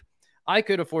 receivers deep. I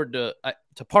could afford to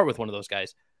part with one of those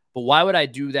guys, but why would I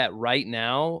do that right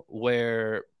now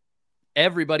where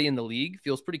everybody in the league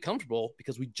feels pretty comfortable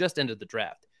because we just ended the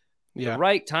draft? The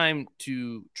right time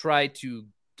to try to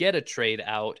get a trade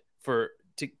out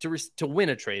to win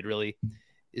a trade really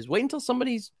is wait until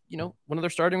somebody's, one of their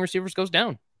starting receivers goes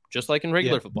down, just like in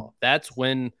regular football. That's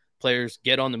when players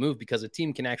get on the move because a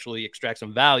team can actually extract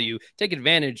some value, take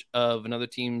advantage of another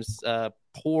team's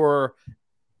poor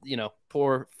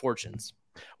fortunes.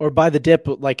 Or buy the dip,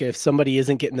 like if somebody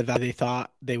isn't getting the value they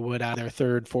thought they would out of their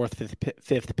third, fourth,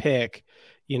 fifth pick,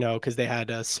 because they had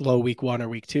a slow week 1 or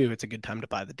week 2, it's a good time to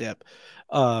buy the dip.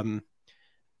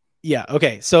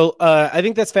 Okay. So I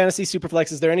think that's fantasy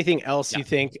Superflex. Is there anything else you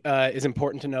think is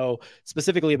important to know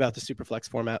specifically about the Superflex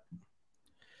format?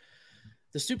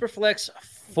 The Superflex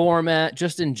format,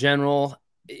 just in general,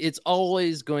 it's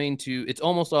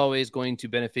almost always going to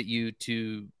benefit you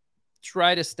to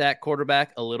try to stack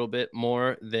quarterback a little bit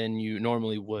more than you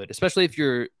normally would, especially if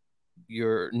you're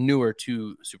newer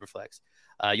to Superflex.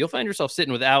 You'll find yourself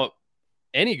sitting without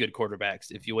any good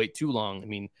quarterbacks if you wait too long. I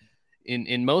mean,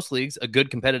 in most leagues, a good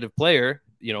competitive player,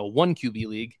 1 QB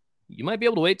league, you might be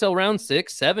able to wait till round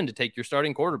 6, 7 to take your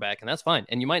starting quarterback, and that's fine.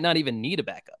 And you might not even need a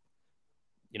backup.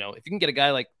 If you can get a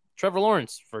guy like Trevor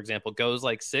Lawrence, for example, goes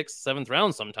like 6th, 7th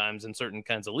round sometimes in certain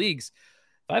kinds of leagues.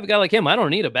 If I have a guy like him, I don't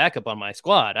need a backup on my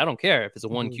squad. I don't care if it's a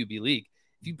 1 QB league.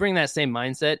 If you bring that same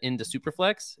mindset into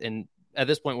Superflex, and at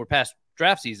this point we're past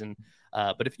draft season,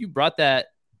 but if you brought that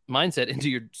mindset into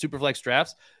your Superflex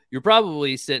drafts, you're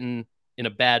probably sitting in a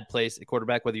bad place at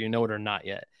quarterback, whether you know it or not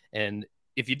yet. And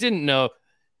if you didn't know,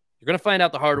 you're going to find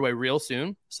out the hard way real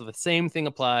soon. So the same thing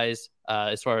applies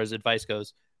as far as advice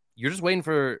goes. You're just waiting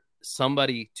for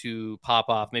somebody to pop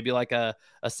off, maybe like a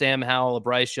Sam Howell, a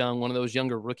Bryce Young, one of those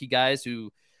younger rookie guys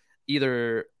who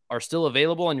either are still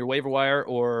available on your waiver wire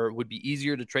or would be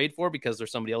easier to trade for because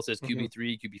there's somebody else's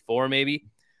QB3, QB4 maybe,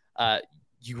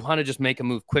 you want to just make a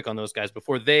move quick on those guys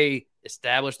before they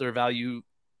establish their value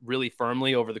really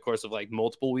firmly over the course of like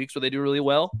multiple weeks where they do really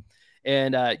well.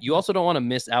 And you also don't want to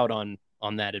miss out on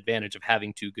that advantage of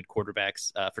having two good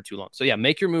quarterbacks for too long. So yeah,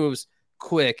 make your moves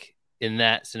quick in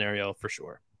that scenario for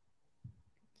sure.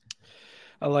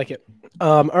 I like it.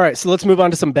 All right, so let's move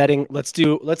on to some betting. Let's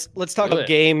talk about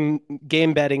game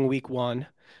betting week 1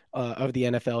 of the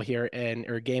NFL here,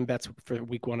 or game bets for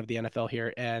week 1 of the NFL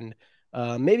here, and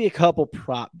maybe a couple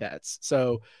prop bets.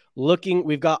 So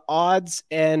we've got odds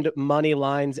and money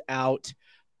lines out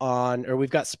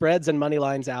we've got spreads and money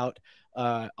lines out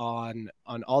on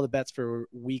all the bets for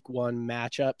week 1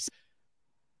 matchups.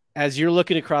 As you're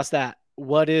looking across that,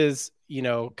 what is,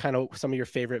 kind of some of your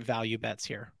favorite value bets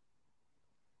here?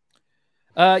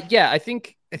 Yeah, I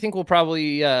think we'll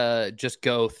probably just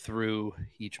go through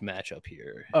each matchup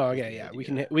here. Oh, okay, yeah,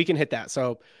 we can hit that.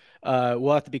 So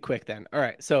we'll have to be quick then. All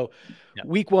right, so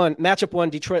week 1, matchup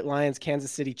 1, Detroit Lions,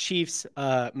 Kansas City Chiefs,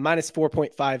 minus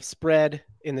 4.5 spread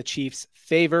in the Chiefs'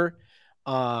 favor.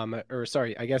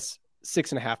 I guess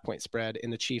 6.5 point spread in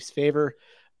the Chiefs' favor.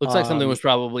 Looks like something was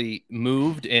probably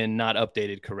moved and not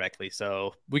updated correctly.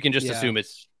 So we can just assume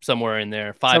it's somewhere in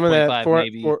there. 5.5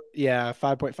 maybe. 5.5,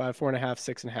 4.5,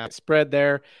 6.5 spread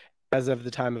there as of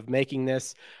the time of making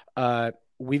this.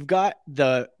 We've got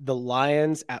the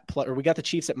Lions we got the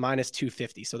Chiefs at minus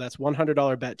 250. So that's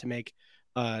 $100 bet to make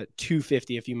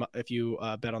 250 if you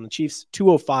bet on the Chiefs,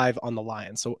 205 on the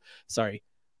Lions. So sorry,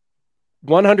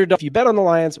 $100 if you bet on the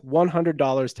Lions,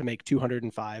 $100 to make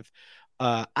 205.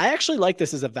 I actually like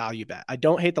this as a value bet. I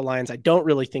don't hate the Lions. I don't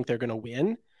really think they're going to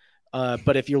win.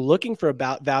 But if you're looking for a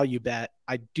value bet,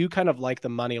 I do kind of like the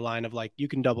money line of like, you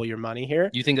can double your money here.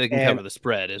 You think they can cover the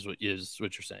spread is what you're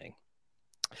saying.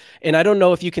 And I don't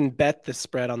know if you can bet the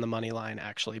spread on the money line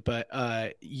actually, but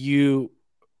I just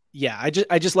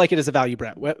like it as a value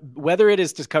bet. Whether it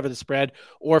is to cover the spread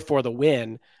or for the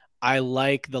win, I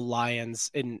like the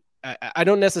Lions. And I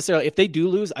don't necessarily, if they do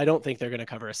lose, I don't think they're going to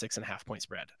cover a 6.5 point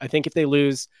spread. I think if they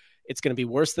lose, it's going to be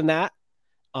worse than that.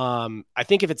 I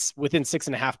think if it's within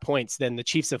 6.5 points, then the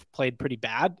Chiefs have played pretty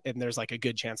bad and there's like a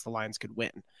good chance the Lions could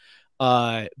win.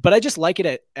 But I just like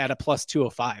it at a plus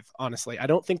 205. Honestly, I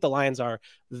don't think the Lions are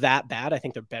that bad. I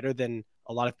think they're better than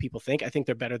a lot of people think. I think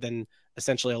they're better than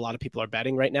essentially a lot of people are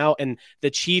betting right now. And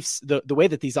the Chiefs, the way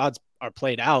that these odds are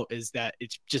played out is that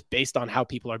it's just based on how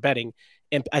people are betting.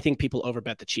 And I think people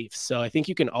overbet the Chiefs. So I think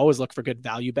you can always look for good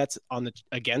value bets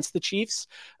against the Chiefs.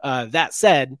 That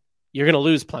said, you're going to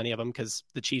lose plenty of them because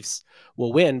the Chiefs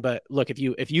will win. But look, if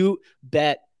you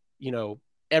bet,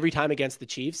 every time against the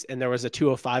Chiefs and there was a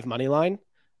 205 money line,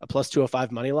 a plus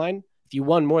 205 money line, if you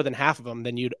won more than half of them,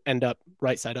 then you'd end up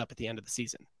right side up at the end of the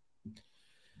season.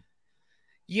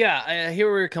 Yeah, I hear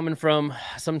where you're coming from.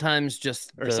 Sometimes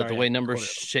just the way numbers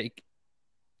shake.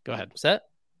 Go ahead. What's that?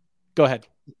 Go ahead.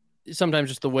 Sometimes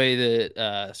just the way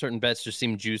that certain bets just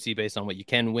seem juicy based on what you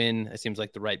can win. It seems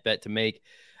like the right bet to make.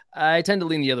 I tend to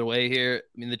lean the other way here.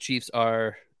 I mean, the Chiefs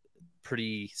are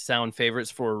pretty sound favorites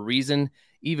for a reason,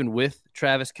 even with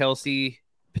Travis Kelce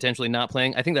potentially not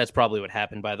playing. I think that's probably what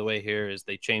happened, by the way, here is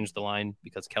they changed the line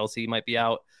because Kelce might be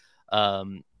out.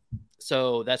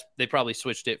 So they probably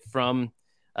switched it from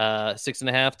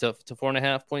 6.5 to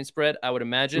 4.5 point spread, I would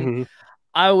imagine. Mm-hmm.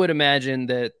 I would imagine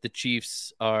that the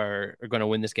Chiefs are going to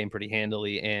win this game pretty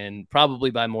handily and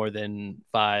probably by more than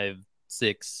 5,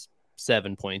 6,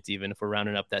 7 points, even if we're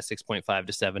rounding up that 6.5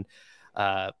 to 7.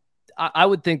 I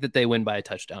would think that they win by a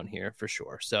touchdown here for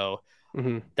sure. So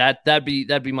that'd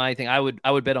be my thing. I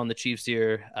would bet on the Chiefs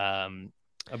here,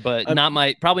 but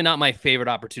probably not my favorite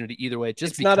opportunity either way.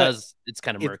 Just because it's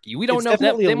kind of murky. We don't know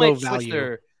that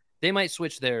they might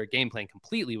switch their game plan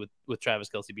completely with Travis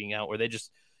Kelce being out, where they just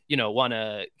want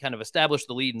to kind of establish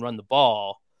the lead and run the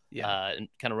ball, and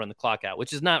kind of run the clock out,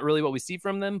 which is not really what we see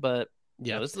from them. But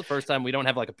this is the first time we don't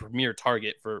have like a premier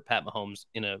target for Pat Mahomes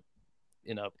in a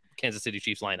Kansas City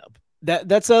Chiefs lineup.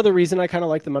 That's the other reason I kind of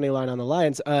like the money line on the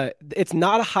Lions. It's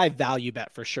not a high value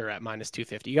bet for sure at minus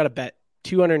 250. You got to bet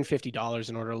 $250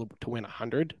 in order to win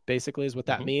 100, basically is what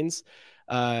that means.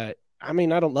 I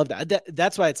mean, I don't love that.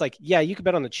 That's why it's like, you could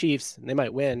bet on the Chiefs and they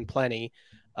might win plenty.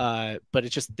 But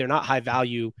it's just, they're not high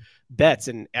value bets.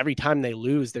 And every time they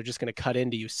lose, they're just going to cut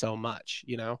into you so much,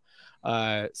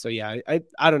 I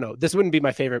don't know. This wouldn't be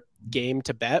my favorite game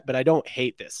to bet, but I don't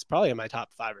hate this. Probably in my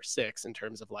top 5 or 6 in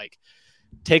terms of like,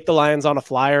 take the Lions on a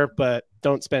flyer, but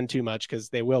don't spend too much because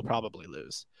they will probably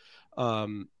lose.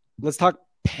 Let's talk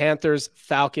Panthers,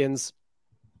 Falcons.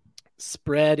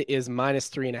 Spread is minus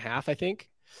 3.5, I think.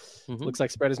 Looks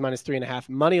like spread is -3.5.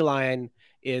 Money line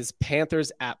is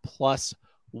Panthers at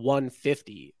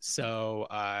 +150. So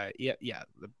yeah.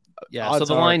 So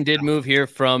the line did move here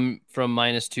from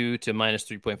 -2 to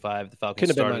 -3.5. The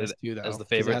Falcons started -2, though, as the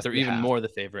favorite. They're even more the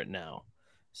favorite now.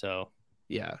 So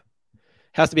yeah,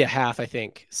 has to be a half, I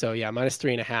think. So yeah,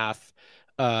 -3.5.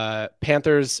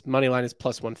 Panthers money line is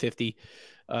 +150,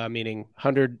 meaning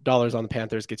 $100 on the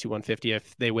Panthers gets you 150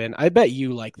 if they win. I bet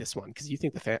you like this one because you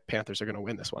think the Panthers are going to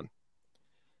win this one.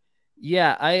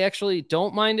 Yeah, I actually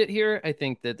don't mind it here. I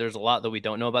think that there's a lot that we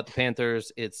don't know about the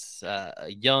Panthers. It's a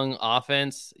young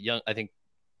offense, I think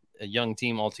a young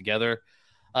team altogether.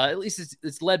 At least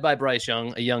it's led by Bryce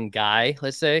Young, a young guy,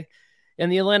 let's say.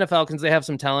 And the Atlanta Falcons, they have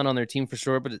some talent on their team for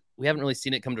sure, but we haven't really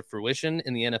seen it come to fruition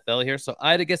in the NFL here. So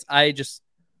I guess I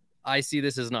see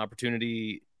this as an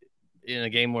opportunity in a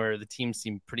game where the teams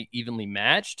seem pretty evenly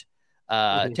matched.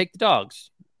 Take the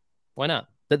dogs. Why not?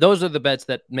 Those are the bets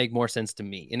that make more sense to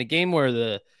me. In a game where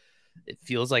it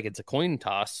feels like it's a coin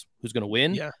toss, who's going to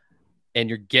win, and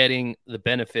you're getting the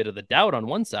benefit of the doubt on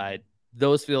one side,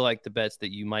 those feel like the bets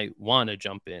that you might want to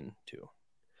jump into.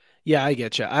 Yeah, I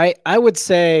get you. I would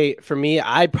say for me,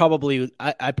 I probably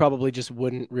just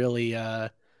wouldn't really. I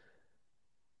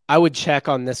would check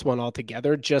on this one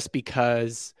altogether, just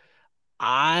because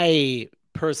I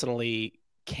personally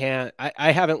can't.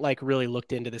 I haven't like really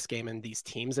looked into this game and these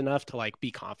teams enough to like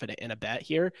be confident in a bet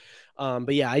here.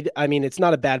 But yeah, I mean, it's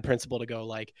not a bad principle to go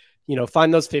like,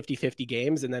 find those 50-50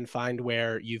 games and then find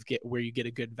where you get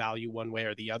a good value one way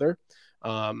or the other.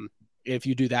 If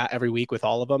you do that every week with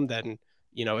all of them, then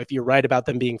if you're right about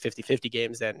them being 50-50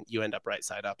 games, then you end up right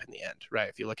side up in the end, right?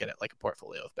 If you look at it like a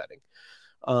portfolio of betting.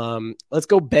 Let's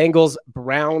go Bengals,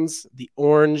 Browns,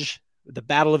 the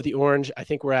battle of the orange. I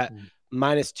think we're at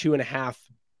 -2.5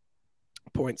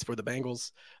 points for the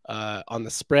Bengals on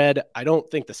the spread. I don't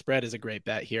think the spread is a great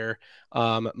bet here.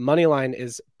 Money line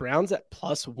is Browns at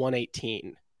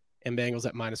 +118 and Bengals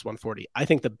at -140. I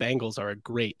think the Bengals are a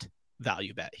great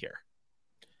value bet here.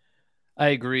 I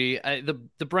agree.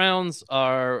 The Browns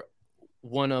are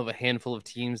one of a handful of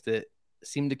teams that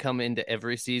seem to come into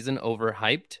every season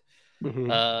overhyped.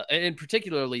 And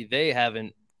particularly, they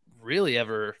haven't really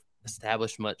ever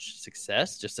established much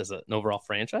success just as an overall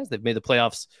franchise. They've made the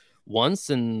playoffs once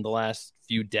in the last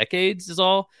few decades is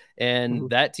all.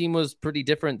 And that team was pretty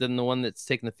different than the one that's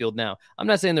taking the field now. I'm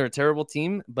not saying they're a terrible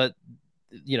team, but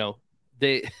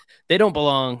they don't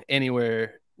belong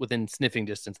anywhere within sniffing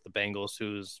distance of the Bengals,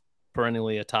 who's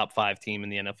perennially a top 5 team in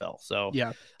the NFL. So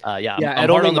I'm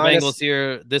hard on the Bengals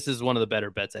here. This is one of the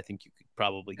better bets I think you could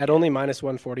probably get. At only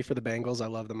 -140 for the Bengals. I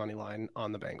love the money line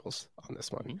on the Bengals on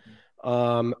this one.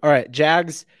 All right,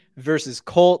 Jags versus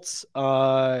Colts.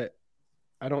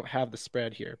 I don't have the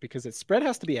spread here because its spread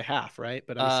has to be a half, right?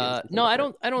 But no, I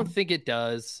don't think it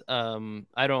does. I'm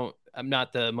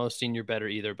not the most senior bettor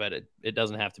either, but it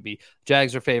doesn't have to be.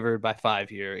 Jags are favored by 5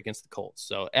 here against the Colts.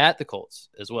 So at the Colts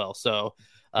as well. So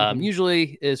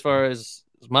usually, as far as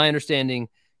my understanding,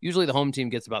 usually the home team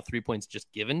gets about 3 points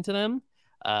just given to them.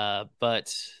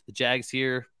 But the Jags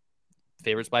here,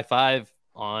 favorites by 5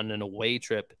 on an away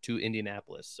trip to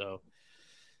Indianapolis. So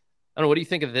I don't know. What do you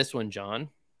think of this one, John?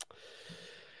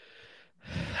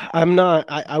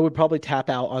 I would probably tap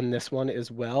out on this one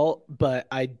as well, but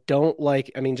I don't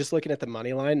just looking at the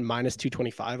money line,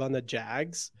 -225 on the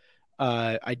Jags.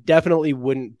 I definitely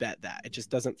wouldn't bet that. It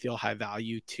just doesn't feel high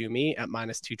value to me at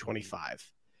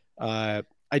 -225. I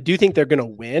do think they're going to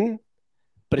win,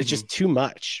 but it's just too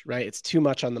much, right? It's too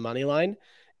much on the money line.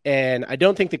 And I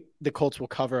don't think the Colts will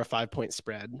cover a 5-point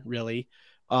spread, really.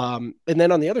 And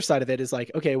then on the other side of it is like,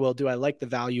 okay, well, do I like the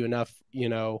value enough,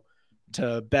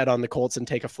 to bet on the Colts and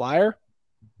take a flyer?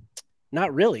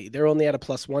 Not really. They're only at a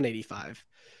 +185.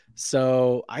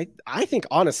 So I think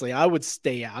honestly, I would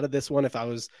stay out of this one if I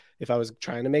was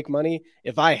trying to make money.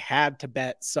 If I had to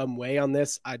bet some way on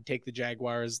this, I'd take the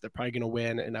Jaguars. They're probably going to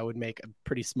win, and I would make a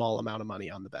pretty small amount of money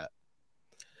on the bet.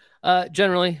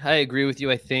 Generally, I agree with you.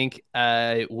 I think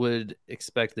I would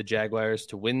expect the Jaguars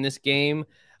to win this game.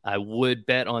 I would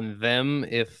bet on them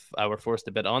if I were forced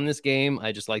to bet on this game.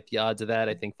 I just like the odds of that.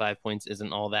 I think 5 points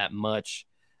isn't all that much.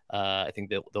 I think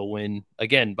they'll win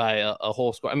again by a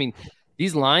whole score. I mean,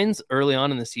 these lines early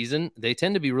on in the season, they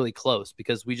tend to be really close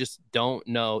because we just don't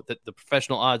know that the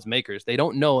professional odds makers, they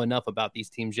don't know enough about these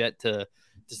teams yet to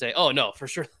say, oh no, for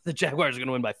sure the Jaguars are going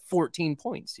to win by 14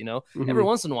 points. Every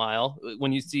once in a while,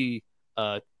 when you see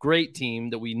a great team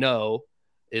that we know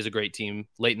is a great team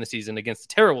late in the season against a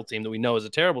terrible team that we know is a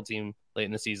terrible team late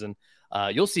in the season,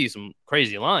 you'll see some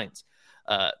crazy lines.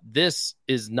 This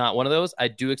is not one of those. I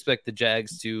do expect the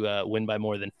Jags to win by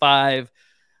more than 5,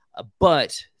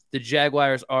 but the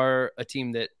Jaguars are a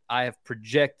team that I have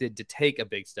projected to take a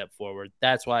big step forward.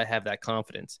 That's why I have that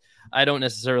confidence. I don't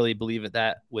necessarily believe in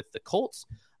that with the Colts.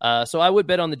 So I would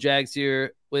bet on the Jags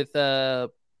here with,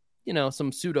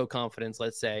 some pseudo confidence,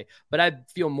 let's say, but I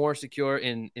feel more secure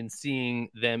in seeing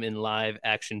them in live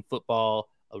action football,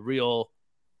 a real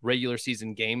regular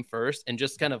season game first, and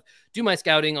just kind of do my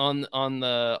scouting on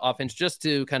the offense just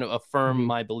to kind of affirm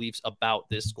my beliefs about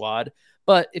this squad.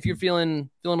 But if you're feeling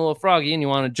a little froggy and you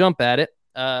want to jump at it,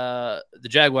 the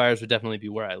Jaguars would definitely be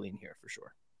where I lean here for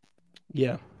sure.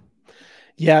 Yeah.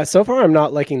 So far, I'm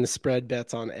not liking the spread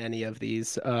bets on any of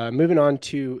these. Moving on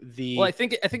to the. Well, I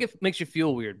think it makes you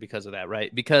feel weird because of that,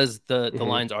 right? Because the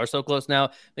lines are so close now,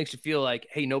 it makes you feel like,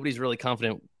 hey, nobody's really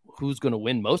confident who's going to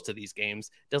win most of these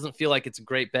games. Doesn't feel like it's a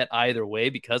great bet either way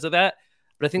because of that.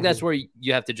 But I think that's where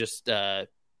you have to just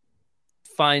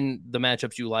find the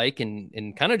matchups you like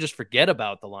and kind of just forget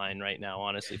about the line right now,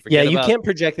 honestly. Can't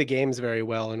project the games very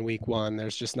well in week one.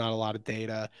 There's just not a lot of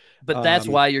data. But that's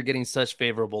why you're getting such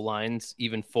favorable lines,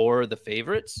 even for the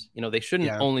favorites. They shouldn't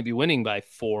only be winning by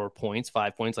 4 points,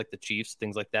 5 points like the Chiefs,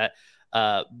 things like that.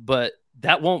 But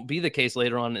that won't be the case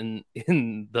later on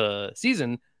in the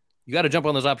season. You got to jump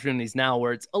on those opportunities now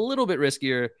where it's a little bit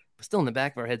riskier, but still in the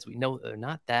back of our heads, we know they're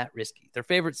not that risky. They're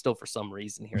favorites still for some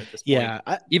reason here at this point,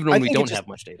 even when we don't have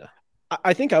much data.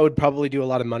 I think I would probably do a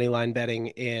lot of money line betting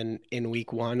in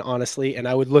week one, honestly. And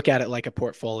I would look at it like a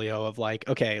portfolio of like,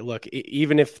 okay, look,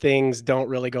 even if things don't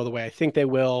really go the way I think they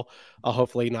will, I'll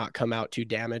hopefully not come out too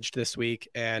damaged this week.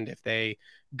 And if they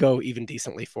go even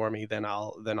decently for me, then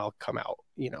I'll come out,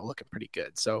 looking pretty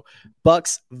good. So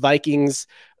Bucks, Vikings,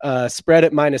 spread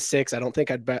at -6. I don't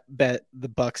think I'd bet the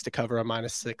Bucks to cover a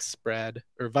 -6 spread,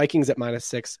 or Vikings at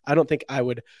 -6. I don't think I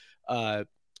would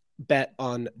bet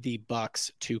on the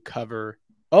Bucks to cover.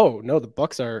 Oh no, the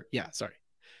Bucks are, sorry.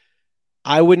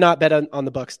 I would not bet on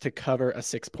the Bucks to cover a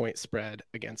 6-point spread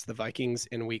against the Vikings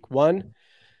in week one.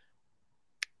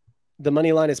 The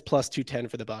money line is +210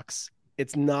 for the Bucks.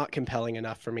 It's not compelling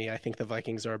enough for me. I think the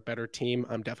Vikings are a better team.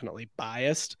 I'm definitely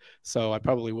biased, so I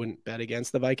probably wouldn't bet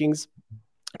against the Vikings.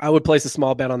 I would place a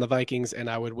small bet on the Vikings, and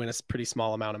I would win a pretty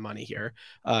small amount of money here.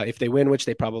 If they win, which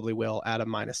they probably will, at a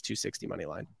 -260 money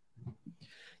line.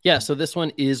 Yeah, so this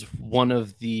one is one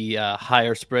of the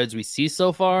higher spreads we see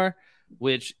so far,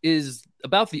 which is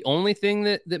about the only thing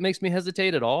that makes me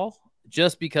hesitate at all,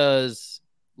 just because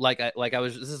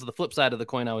this is the flip side of the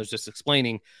coin I was just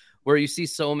explaining, where you see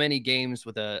so many games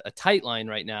with a tight line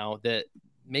right now that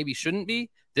maybe shouldn't be.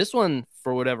 This one,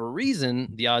 for whatever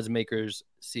reason, the odds makers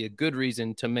see a good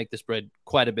reason to make the spread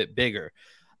quite a bit bigger.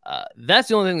 That's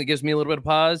the only thing that gives me a little bit of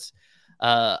pause.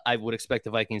 I would expect the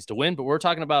Vikings to win, but we're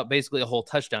talking about basically a whole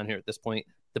touchdown here at this point.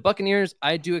 The Buccaneers,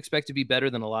 I do expect to be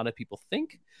better than a lot of people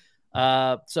think.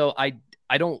 So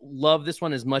I don't love this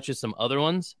one as much as some other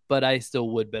ones, but I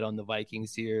still would bet on the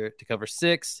Vikings here to cover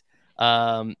 6.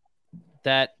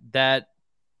 That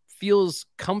feels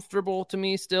comfortable to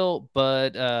me still,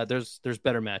 but there's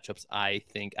better matchups, I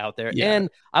think, out there. Yeah. And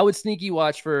I would sneaky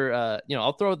watch for,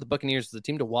 I'll throw out the Buccaneers as a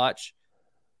team to watch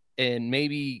and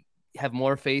maybe have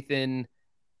more faith in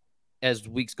as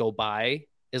weeks go by,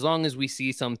 as long as we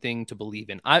see something to believe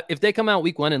in. If they come out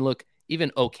week one and look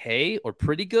even okay or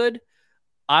pretty good,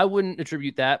 I wouldn't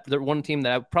attribute that. They're one team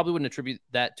that I probably wouldn't attribute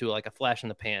that to like a flash in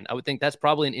the pan. I would think that's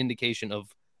probably an indication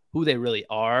of who they really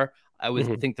are. I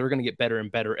would think they're going to get better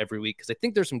and better every week because I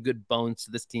think there's some good bones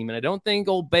to this team. And I don't think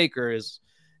old Baker is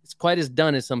quite as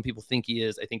done as some people think he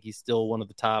is. I think he's still one of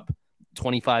the top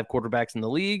 25 quarterbacks in the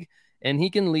league, and he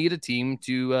can lead a team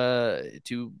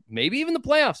to maybe even the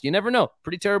playoffs. You never know.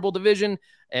 Pretty terrible division.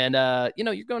 And,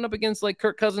 you're going up against like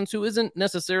Kirk Cousins, who isn't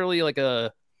necessarily like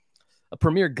a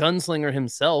premier gunslinger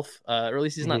himself, or at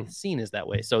least he's not seen as that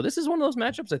way. So this is one of those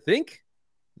matchups, I think,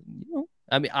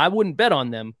 I wouldn't bet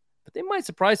on them, but they might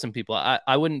surprise some people.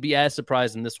 I wouldn't be as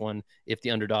surprised in this one if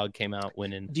the underdog came out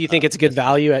winning. Do you think it's a good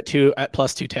value at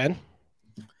plus 210?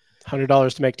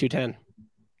 $100 to make 210.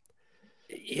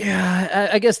 Yeah,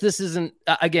 I guess this isn't,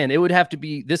 again, it would have to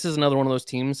be, this is another one of those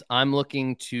teams I'm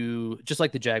looking to, just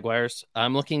like the Jaguars,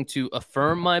 I'm looking to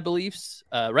affirm my beliefs.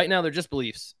 Right now, they're just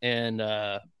beliefs, and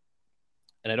I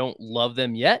don't love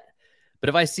them yet. But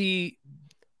if I see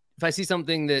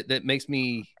something that makes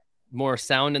me more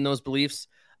sound in those beliefs,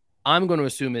 I'm going to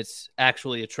assume it's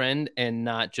actually a trend and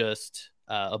not just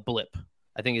a blip.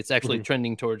 I think it's actually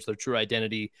trending towards their true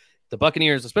identity. The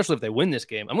Buccaneers, especially if they win this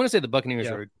game, I'm going to say the Buccaneers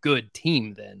are a good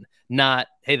team then, not,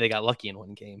 hey, they got lucky in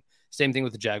one game. Same thing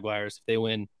with the Jaguars. If they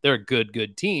win, they're a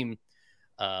good team.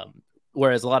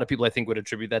 Whereas a lot of people, I think, would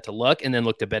attribute that to luck and then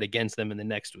look to bet against them in the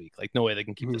next week. Like, no way they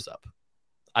can keep this up.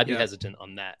 I'd be hesitant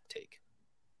on that take.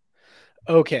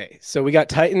 Okay, so we got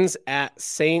Titans at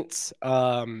Saints.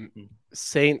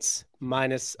 Saints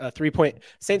minus 3 point.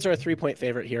 Saints are a 3 point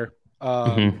favorite here.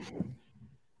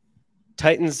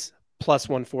 Titans plus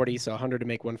 140, so 100 to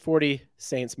make 140.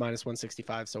 Saints minus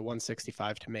 165, so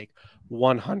 165 to make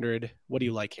 100. What do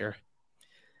you like here?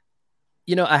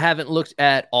 I haven't looked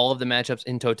at all of the matchups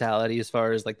in totality as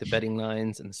far as like the betting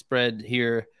lines and the spread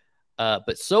here.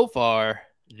 But so far,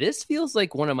 this feels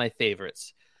like one of my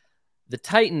favorites. The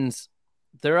Titans,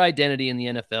 their identity in the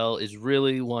NFL is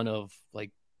really one of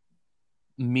like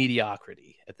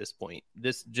mediocrity at this point.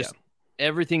 This just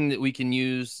everything that we can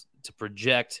use to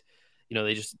project,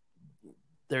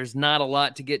 there's not a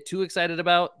lot to get too excited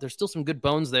about. There's still some good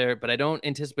bones there, but I don't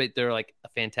anticipate they're like a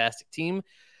fantastic team.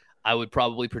 I would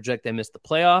probably project they miss the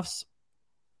playoffs.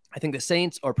 I think the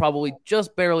Saints are probably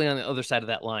just barely on the other side of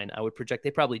that line. I would project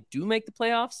they probably do make the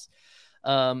playoffs.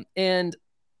 And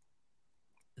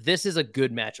this is a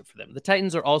good matchup for them. The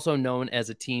Titans are also known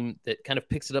as a team that kind of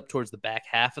picks it up towards the back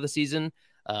half of the season.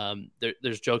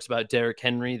 There's jokes about Derrick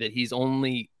Henry that he's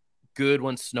only good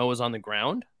when snow is on the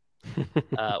ground,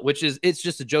 it's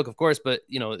just a joke, of course, but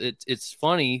it's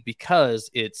funny because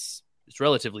it's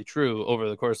relatively true over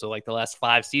the course of like the last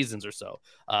 5 seasons or so.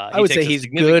 I would say he's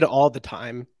good all the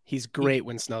time. He's great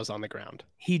when snow's on the ground.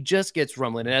 He just gets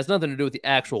rumbling. It has nothing to do with the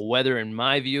actual weather, in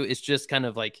my view. It's just kind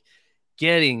of like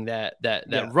getting that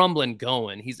rumbling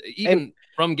going. He's even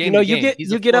from game to game.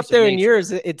 You get up there in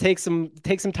years. It takes some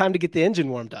time to get the engine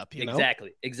warmed up.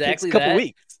 Exactly. It takes a couple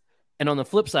weeks. And on the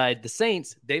flip side, the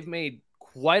Saints, they've made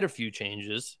quite a few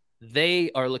changes.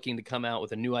 They are looking to come out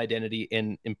with a new identity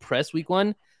and impress week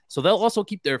 1. So they'll also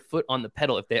keep their foot on the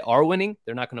pedal. If they are winning,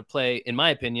 they're not going to play, in my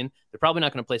opinion, they're probably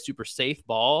not going to play super safe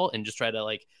ball and just try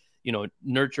to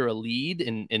nurture a lead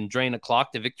and drain a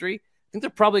clock to victory. I think they're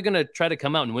probably going to try to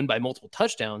come out and win by multiple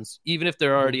touchdowns, even if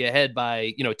they're already ahead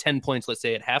by, 10 points, let's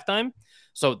say at halftime.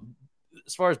 So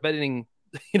as far as betting,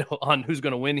 on who's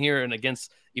going to win here and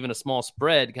against even a small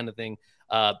spread kind of thing,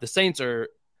 the Saints are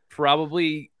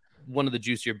probably one of the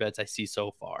juicier bets I see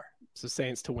so far. So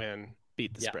Saints to win,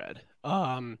 beat the spread.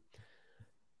 I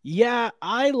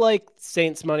like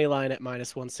Saints money line at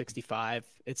minus 165.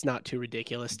 It's not too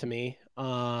ridiculous to me.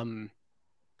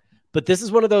 But this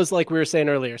is one of those, like we were saying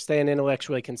earlier, staying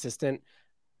intellectually consistent,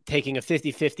 taking a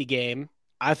 50-50 game.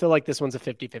 I feel like this one's a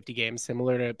 50-50 game,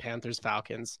 similar to Panthers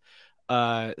Falcons.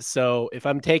 So if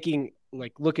I'm taking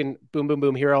looking boom, boom,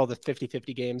 boom, here are all the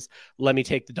 50-50 games, let me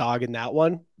take the dog in that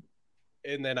one.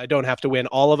 And then I don't have to win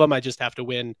all of them. I just have to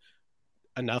win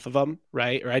enough of them,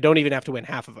 right? Or I don't even have to win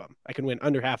half of them. I can win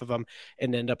under half of them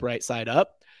and end up right side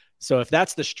up. So if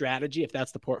that's the strategy, if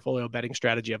that's the portfolio betting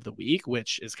strategy of the week,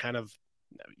 which is kind of,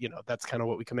 that's kind of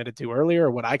what we committed to earlier,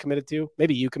 or what I committed to.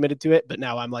 Maybe you committed to it, but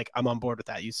now I'm on board with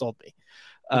that. You sold me.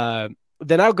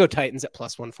 Then I'll go Titans at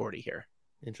plus 140 here.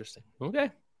 Interesting.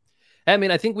 Okay. I mean,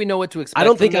 I think we know what to expect. I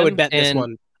don't think I would bet this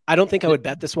one. I don't think I would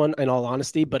bet this one in all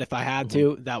honesty, but if I had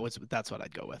to, that's what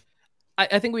I'd go with.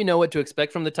 I think we know what to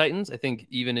expect from the Titans. I think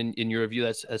even in your review,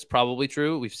 that's probably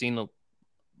true. We've seen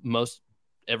most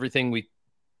everything we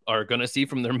are going to see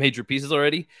from their major pieces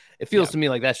already. It feels to me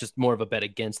like that's just more of a bet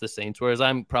against the Saints, whereas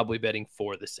I'm probably betting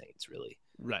for the Saints, really.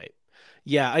 Right.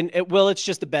 Yeah. And it's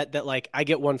just a bet that I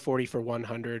get 140 for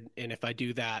 100. And if I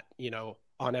do that,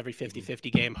 on every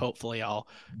 50-50 game, hopefully I'll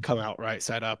come out right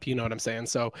side up. You know what I'm saying?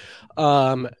 So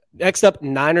next up,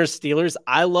 Niners Steelers.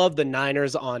 I love the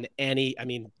Niners on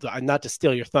not to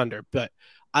steal your thunder, but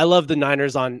I love the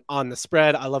Niners on the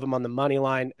spread. I love them on the money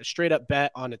line. A straight up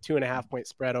bet on a 2.5 point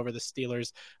spread over the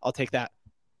Steelers. I'll take that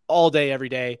all day, every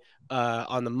day.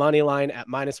 On the money line at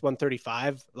minus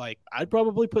 135. I'd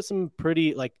probably put some pretty,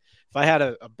 if I had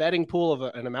a betting pool of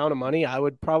an amount of money, I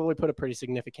would probably put a pretty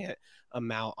significant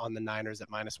amount on the Niners at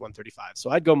minus 135.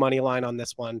 So I'd go money line on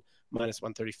this one, minus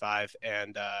 135,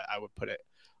 and I would put it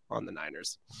on the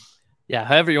Niners. Yeah,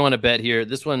 however you want to bet here.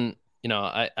 This one,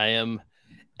 I am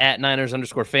at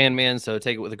Niners_fanman, so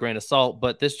take it with a grain of salt.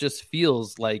 But this just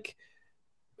feels like,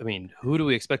 who do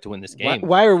we expect to win this game?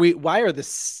 Why are the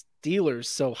Steelers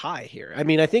so high here?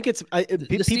 I think it's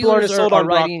people aren't sold on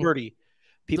Brock Purdy.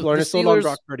 People aren't as sold on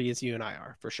Brock Purdy as you and I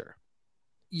are, for sure.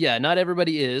 Yeah, not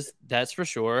everybody is. That's for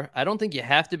sure. I don't think you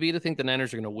have to be to think the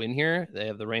Niners are going to win here. They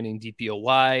have the reigning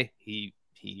DPOY. He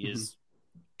is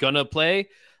going to play.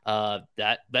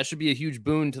 That should be a huge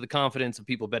boon to the confidence of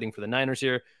people betting for the Niners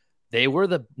here. They were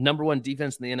the number 1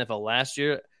 defense in the NFL last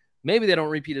year. Maybe they don't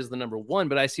repeat as the number 1,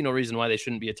 but I see no reason why they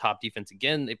shouldn't be a top defense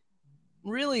again. They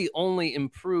really only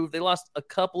improved. They lost a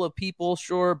couple of people,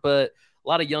 sure, but a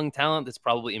lot of young talent that's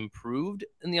probably improved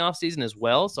in the offseason as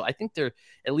well. So I think they're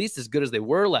at least as good as they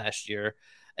were last year.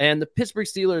 And the Pittsburgh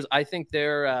Steelers, I think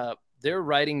they're they're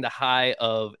riding the high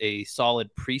of a solid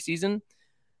preseason.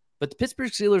 But the Pittsburgh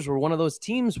Steelers were one of those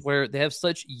teams where they have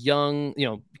such young,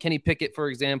 Kenny Pickett, for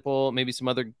example, maybe some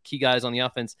other key guys on the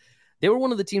offense. They were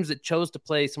one of the teams that chose to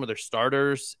play some of their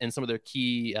starters and some of their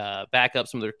key backups,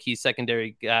 some of their key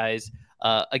secondary guys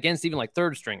against even like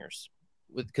third stringers,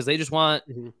 because they just want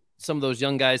some of those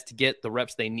young guys to get the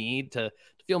reps they need to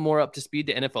feel more up to speed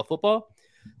to NFL football.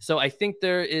 So I think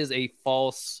there is a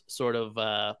false sort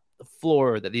of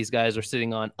floor that these guys are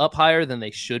sitting on up higher than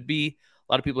they should be.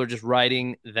 A lot of people are just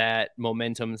riding that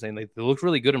momentum, saying they looked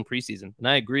really good in preseason. And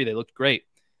I agree, they looked great.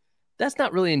 That's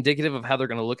not really indicative of how they're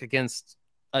going to look against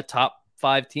a top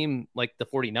 5 team like the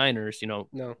 49ers,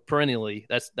 No. perennially.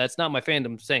 That's not my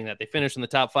fandom saying that. They finish in the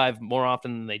top 5 more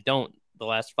often than they don't the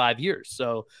last 5 years.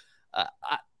 So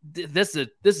this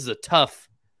is a tough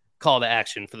call to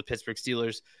action for the Pittsburgh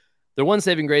Steelers. Their one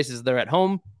saving grace is they're at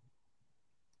home.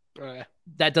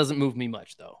 That doesn't move me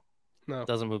much, though. No, it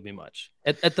doesn't move me much.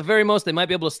 At the very most, they might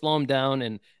be able to slow them down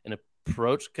and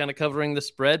approach kind of covering the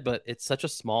spread, but it's such a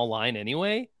small line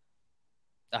anyway.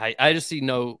 I just see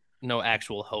no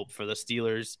actual hope for the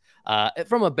Steelers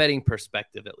from a betting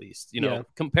perspective, at least.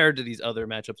 Compared to these other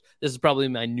matchups, this is probably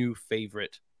my new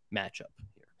favorite matchup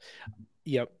here.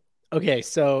 Yep. Okay,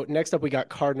 so next up we got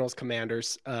Cardinals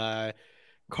Commanders.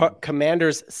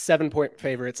 Commanders 7-point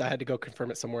favorites. I had to go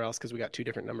confirm it somewhere else because we got 2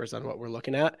 different numbers on what we're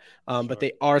looking at. Sure. But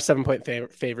they are 7-point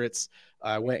favorites.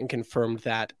 I went and confirmed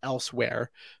that elsewhere.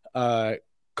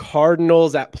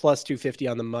 Cardinals at plus 250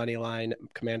 on the money line.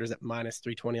 Commanders at minus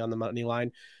 320 on the money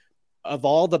line. Of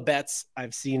all the bets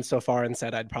I've seen so far and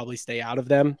said I'd probably stay out of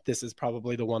them, this is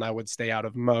probably the one I would stay out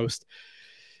of most.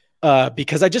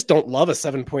 Because I just don't love a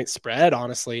 7-point spread.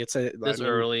 Honestly,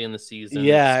 early in the season.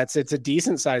 Yeah, it's a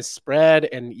decent sized spread,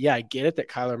 and yeah, I get it that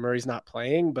Kyler Murray's not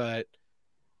playing, but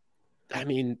I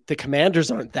mean the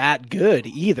Commanders aren't that good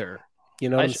either. You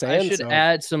know what I'm saying? I should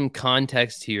add some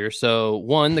context here. So,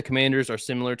 one, the Commanders are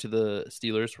similar to the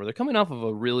Steelers, where they're coming off of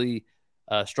a really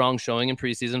strong showing in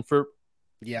preseason.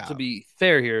 To be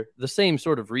fair here, the same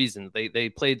sort of reason. They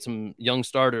played some young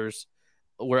starters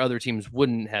where other teams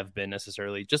wouldn't have been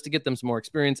necessarily, just to get them some more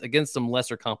experience against some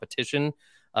lesser competition,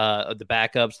 the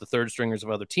backups, the third stringers of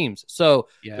other teams. So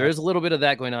there is a little bit of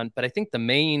that going on. But I think the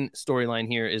main storyline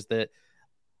here is that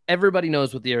everybody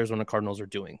knows what the Arizona Cardinals are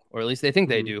doing, or at least they think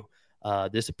they do.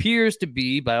 This appears to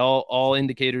be, by all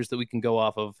indicators that we can go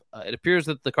off of, it appears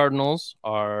that the Cardinals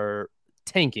are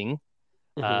tanking,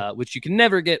 which you can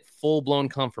never get full-blown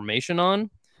confirmation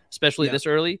on, especially this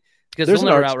early, because they'll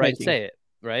never outright say it.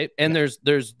 Right. And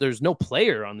there's no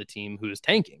player on the team who is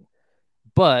tanking.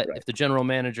 But if the general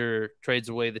manager trades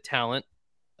away the talent,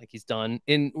 like he's done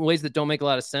in ways that don't make a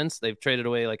lot of sense, they've traded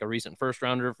away like a recent first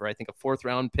rounder for, I think, a 4th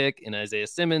round pick in Isaiah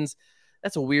Simmons.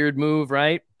 That's a weird move,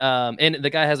 right? And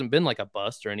the guy hasn't been like a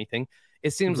bust or anything.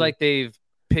 It seems like they've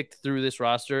picked through this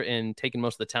roster and taken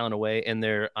most of the talent away, and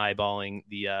they're eyeballing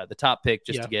the top pick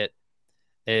just to get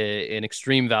an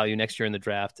extreme value next year in the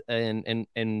draft and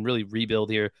really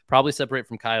rebuild here. Probably separate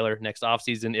from Kyler next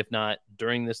offseason, if not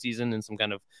during this season in some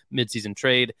kind of midseason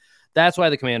trade. That's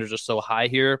why the Commanders are so high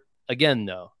here. Again,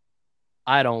 though,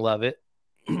 I don't love it.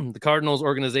 The Cardinals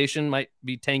organization might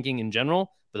be tanking in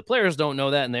general, but the players don't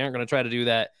know that, and they aren't going to try to do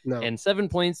that. No. And 7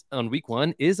 points on week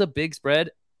 1 is a big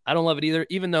spread. I don't love it either,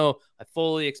 even though I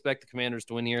fully expect the Commanders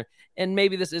to win here. And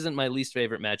maybe this isn't my least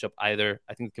favorite matchup either.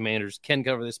 I think the Commanders can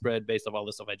cover the spread based off all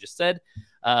the stuff I just said.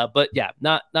 But yeah,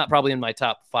 not probably in my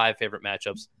top 5 favorite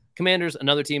matchups. Commanders,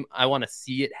 another team I want to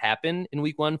see it happen in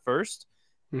week 1 first.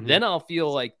 Then I'll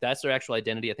feel like that's their actual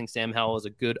identity. I think Sam Howell is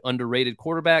a good, underrated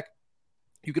quarterback.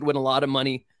 You could win a lot of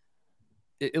money,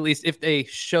 at least if they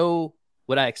show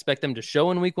what I expect them to show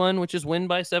in week 1, which is win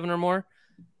by 7 or more.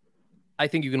 I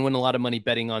think you can win a lot of money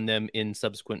betting on them in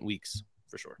subsequent weeks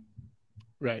for sure.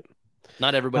 Right.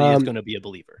 Not everybody is going to be a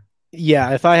believer.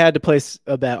 Yeah. If I had to place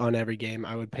a bet on every game,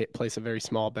 I would place a very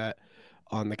small bet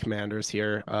on the Commanders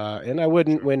here. And I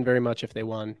wouldn't win very much if they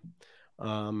won.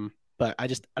 But I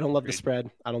don't love the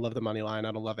spread. I don't love the money line.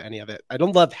 I don't love any of it. I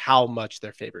don't love how much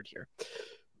they're favored here.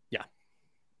 Yeah.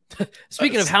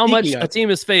 Speaking of how much a team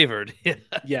is favored.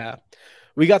 Yeah.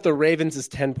 We got the Ravens as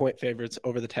 10-point favorites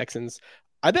over the Texans.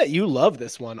 I bet you love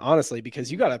this one, honestly,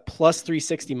 because you got a plus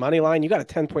 360 money line. You got a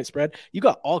 10-point spread. You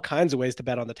got all kinds of ways to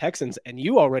bet on the Texans, and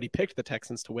you already picked the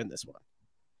Texans to win this one.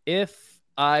 If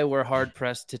I were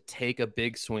hard-pressed to take a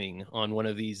big swing on one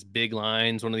of these big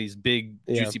lines, one of these big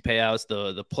juicy payouts,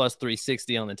 the plus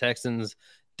 360 on the Texans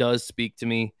does speak to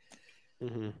me.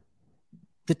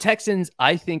 The Texans,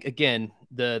 I think, again,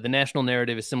 the national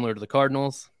narrative is similar to the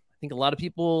Cardinals. I think a lot of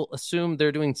people assume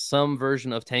they're doing some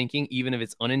version of tanking, even if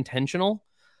it's unintentional.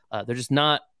 They're just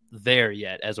not there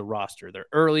yet as a roster. They're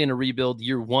early in a rebuild,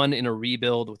 year one in a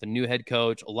rebuild with a new head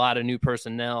coach, a lot of new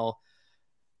personnel.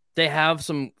 They have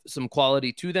some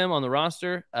quality to them on the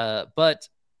roster, but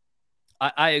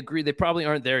I agree they probably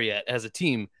aren't there yet as a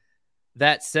team.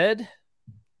 That said,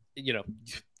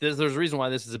 there's a reason why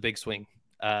this is a big swing.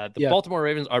 The Baltimore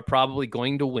Ravens are probably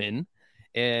going to win.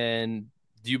 And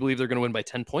do you believe they're going to win by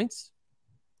 10 points?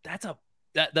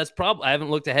 That's probably, I haven't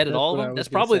looked ahead at all of them. That's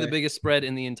probably the biggest spread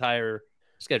in the entire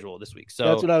schedule this week. So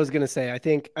that's what I was going to say. I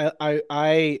think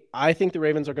I think the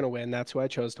Ravens are going to win. That's who I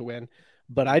chose to win.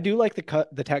 But I do like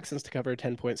the Texans to cover a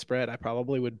 10-point spread. I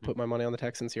probably would put my money on the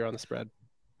Texans here on the spread.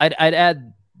 I'd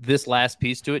add this last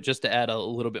piece to it just to add a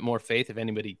little bit more faith if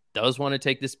anybody does want to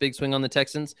take this big swing on the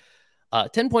Texans.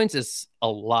 10 points is a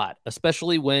lot,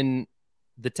 especially when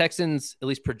the Texans at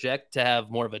least project to have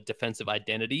more of a defensive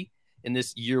identity in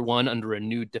this year one under a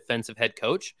new defensive head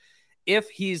coach. If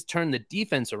he's turned the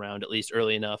defense around at least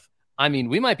early enough, I mean,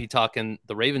 we might be talking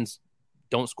the Ravens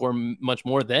don't score much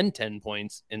more than 10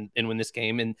 points and win this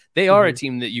game. And they are a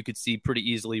team that you could see pretty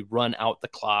easily run out the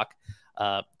clock.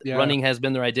 Running has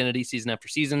been their identity season after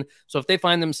season. So if they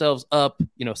find themselves up,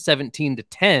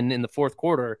 17-10 in the fourth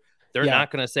quarter, they're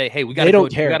not going to say, hey, we got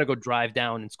to go drive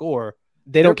down and score.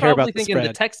 They don't care about the thinking spread.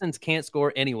 The Texans can't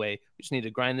score anyway. We just need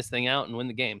to grind this thing out and win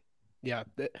the game. Yeah,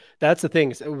 that's the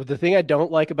thing. So the thing I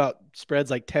don't like about spreads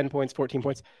like 10 points, 14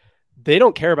 points, they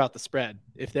don't care about the spread.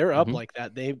 If they're up like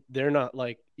that, they're not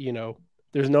like,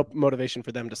 there's no motivation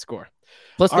for them to score.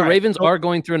 Plus, the Ravens are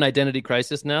going through an identity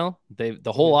crisis now. The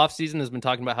whole offseason has been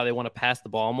talking about how they want to pass the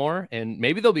ball more, and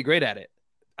maybe they'll be great at it.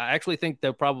 I actually think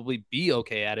they'll probably be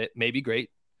okay at it, maybe great.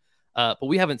 But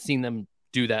we haven't seen them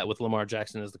do that with Lamar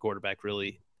Jackson as the quarterback,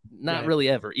 really. Not really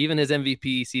ever. Even his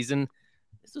MVP season,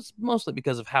 it's just mostly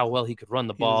because of how well he could run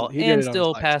the ball and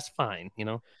still pass fine,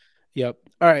 Yep.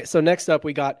 All right. So next up,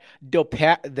 we got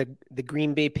the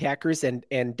Green Bay Packers and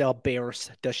the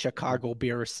Bears, the Chicago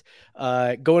Bears,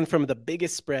 going from the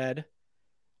biggest spread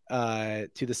to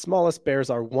the smallest. Bears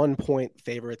are 1-point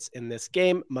favorites in this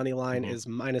game. Money line is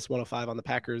 -105 on the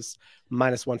Packers,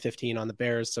 -115 on the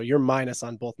Bears. So you're minus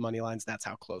on both money lines. That's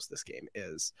how close this game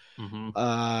is.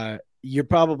 You're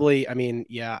probably, I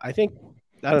think,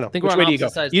 I don't know. Which way do you go?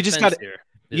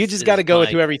 You just got to go with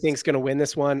whoever you think's going to win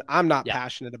this one. I'm not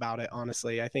passionate about it,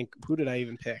 honestly. I think, who did I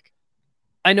even pick?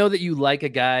 I know that you like a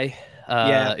guy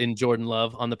in Jordan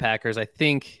Love on the Packers. I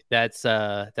think that's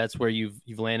where you've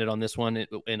landed on this one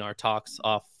in our talks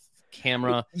off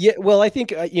camera. Yeah, well, I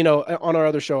think on our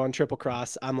other show on Triple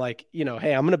Cross, I'm like,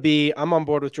 hey, I'm on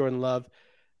board with Jordan Love.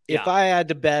 If I had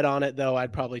to bet on it, though,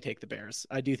 I'd probably take the Bears.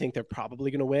 I do think they're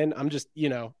probably going to win. I'm just,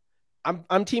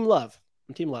 I'm Team Love.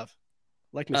 I'm Team Love.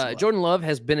 Like me Jordan Love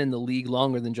has been in the league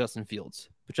longer than Justin Fields,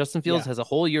 but Justin Fields has a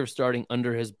whole year of starting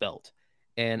under his belt.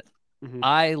 And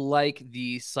I like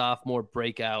the sophomore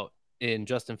breakout in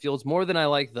Justin Fields more than I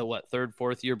like the third,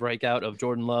 fourth year breakout of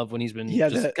Jordan Love when he's been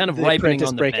kind of ripening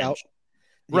on the breakout. Bench.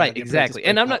 Right, exactly.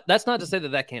 And that's not to say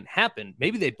that can't happen.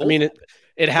 Maybe they both.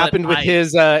 It happened with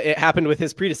it happened with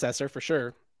his predecessor for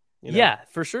sure. Yeah,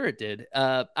 for sure it did.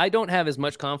 I don't have as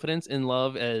much confidence in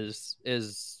Love as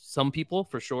some people,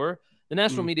 for sure. The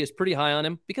national media is pretty high on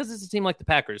him because it's a team like the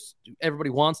Packers. Everybody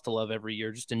wants to love every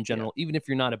year, just in general. Even if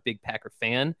you're not a big Packer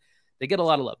fan, they get a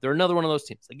lot of love. They're another one of those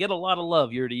teams. They get a lot of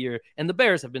love year to year. And the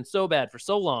Bears have been so bad for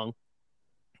so long,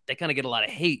 they kind of get a lot of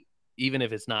hate, even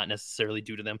if it's not necessarily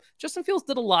due to them. Justin Fields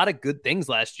did a lot of good things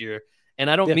last year, and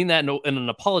I don't mean that in an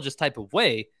apologist type of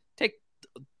way. Take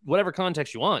whatever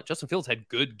context you want. Justin Fields had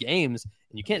good games,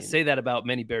 and you can't say that about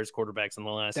many Bears quarterbacks in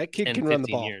the last 10,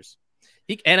 15 years.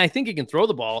 And I think he can throw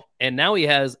the ball, and now he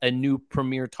has a new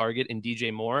premier target in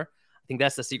DJ Moore. I think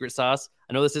that's the secret sauce.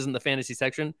 I know this isn't the fantasy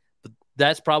section, but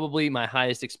that's probably my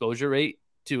highest exposure rate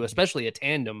to especially a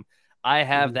tandem. I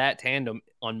have that tandem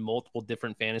on multiple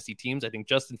different fantasy teams. I think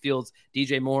Justin Fields,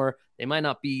 DJ Moore, they might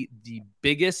not be the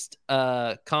biggest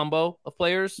combo of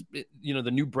players,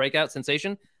 the new breakout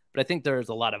sensation, but I think there's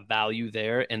a lot of value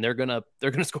there, and they're gonna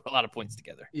score a lot of points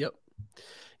together. Yep.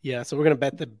 Yeah, so we're gonna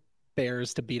bet the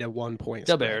Bears to beat a 1-point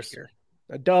spread. The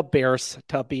Bears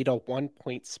to beat a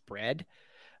 1-point spread.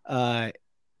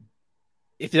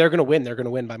 If they're gonna win, they're gonna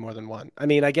win by more than one. I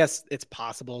mean, I guess it's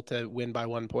possible to win by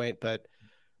 1 point, but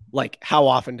how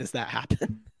often does that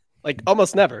happen?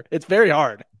 Almost never. It's very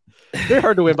hard. Very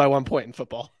hard to win by 1 point in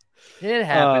football. It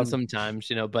happens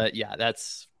sometimes, but yeah,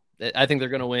 I think they're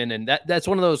going to win. And that's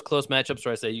one of those close matchups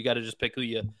where I say, you got to just pick who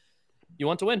you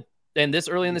want to win. And this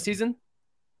early in the season,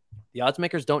 the odds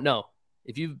makers don't know.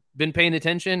 If you've been paying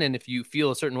attention and if you feel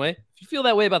a certain way, if you feel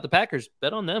that way about the Packers,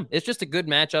 bet on them. It's just a good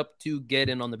matchup to get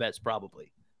in on the bets,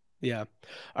 probably. Yeah.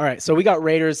 All right. So we got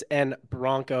Raiders and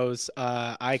Broncos.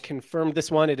 I confirmed this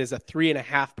one. It is a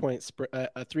 3.5 point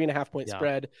a 3.5 point Yeah.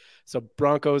 spread. So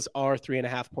Broncos are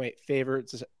 3.5 point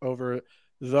favorites over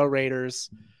the Raiders.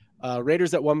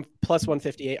 Raiders at one plus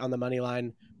 158 on the money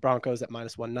line. Broncos at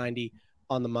minus 190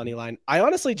 on the money line. I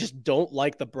honestly just don't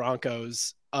like the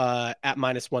Broncos at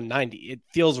minus 190. It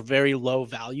feels very low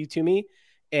value to me.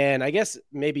 And I guess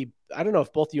maybe I don't know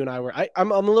if both you and I were.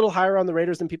 I'm a little higher on the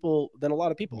Raiders than a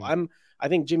lot of people. Mhm. I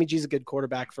think Jimmy G's a good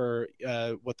quarterback for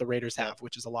what the Raiders have,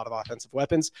 which is a lot of offensive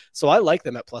weapons. So I like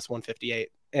them at plus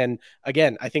 158. And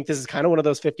again, I think this is kind of one of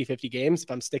those 50-50 games.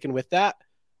 If I'm sticking with that,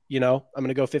 I'm going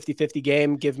to go 50-50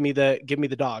 game. Give me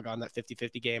the dog on that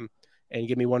 50-50 game, and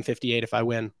give me 158 if I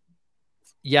win.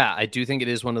 Yeah, I do think it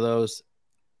is one of those.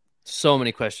 So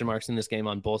many question marks in this game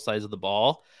on both sides of the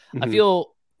ball. Mm-hmm. I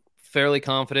feel fairly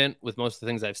confident with most of the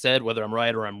things I've said, whether I'm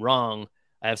right or I'm wrong.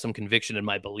 I have some conviction in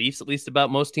my beliefs, at least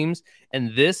about most teams.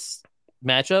 And this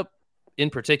matchup in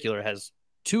particular has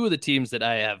two of the teams that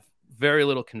I have very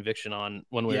little conviction on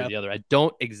one way or the other. I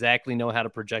don't exactly know how to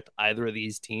project either of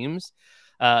these teams,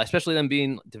 especially them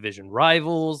being division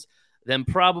rivals, them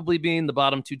probably being the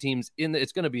bottom two teams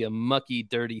it's going to be a mucky,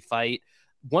 dirty fight.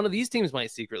 One of these teams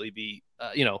might secretly be,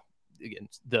 again,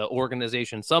 the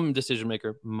organization, some decision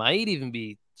maker might even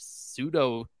be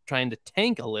pseudo trying to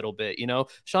tank a little bit.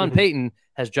 Sean Payton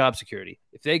has job security.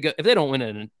 If they don't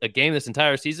win a game this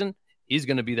entire season, he's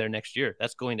going to be there next year.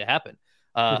 That's going to happen.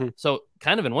 So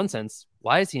kind of in one sense,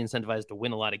 why is he incentivized to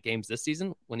win a lot of games this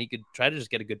season when he could try to just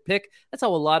get a good pick? That's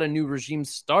how a lot of new regimes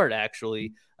start,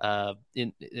 actually,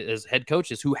 as head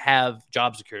coaches who have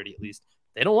job security. At least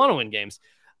they don't want to win games.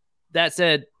 That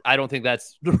said, I don't think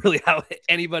that's really how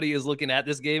anybody is looking at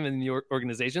this game in the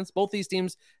organizations. Both these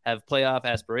teams have playoff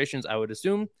aspirations, I would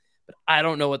assume, but I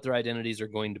don't know what their identities are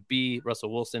going to be.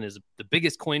 Russell Wilson is the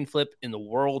biggest coin flip in the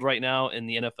world right now, in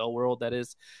the NFL world, that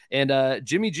is. And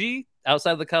Jimmy G,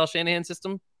 outside of the Kyle Shanahan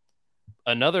system,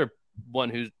 another one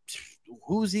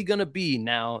who's he going to be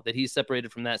now that he's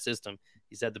separated from that system?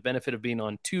 He's had the benefit of being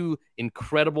on two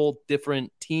incredible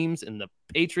different teams in the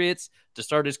Patriots to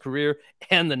start his career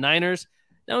and the Niners.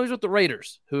 Now he's with the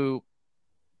Raiders, who,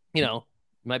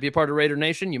 might be a part of Raider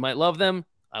Nation. You might love them.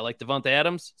 I like Devontae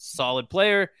Adams, solid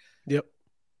player. Yep.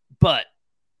 But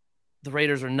the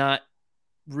Raiders are not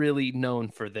really known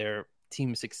for their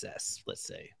team success, let's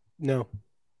say.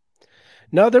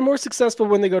 No, they're more successful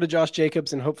when they go to Josh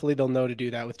Jacobs, and hopefully they'll know to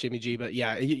do that with Jimmy G. But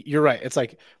yeah, you're right. It's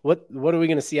like, what are we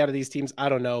going to see out of these teams? I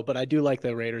don't know, but I do like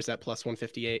the Raiders at plus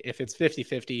 158. If it's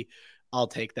 50-50, I'll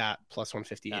take that plus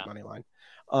 158 money line.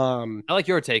 I like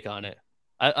your take on it.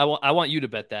 I want you to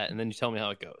bet that, and then you tell me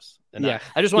how it goes. And yeah,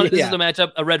 I just want this is a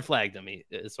matchup, a red flag to me.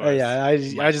 As far I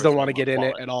just don't want to get in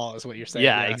it at all, is what you're saying.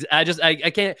 Yeah.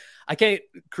 I can't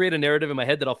create a narrative in my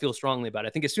head that I'll feel strongly about. I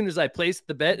think as soon as I place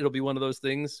the bet, it'll be one of those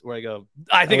things where I go,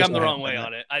 I think I'm the wrong way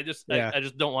on it. I just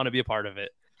don't want to be a part of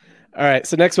it. All right,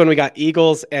 so next one we got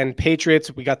Eagles and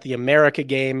Patriots. We got the America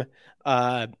game.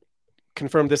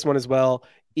 Confirmed this one as well.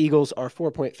 Eagles are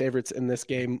 4-point favorites in this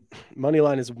game. Money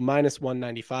line is minus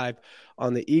 195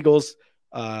 on the Eagles,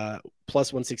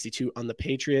 plus 162 on the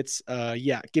Patriots.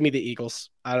 Give me the Eagles.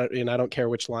 I don't care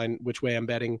which way I'm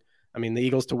betting. I mean, the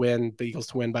Eagles to win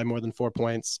by more than 4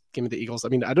 points. Give me the Eagles. I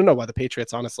mean, I don't know why the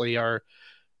Patriots honestly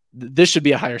this should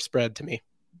be a higher spread to me.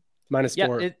 Minus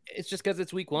 4. It's just because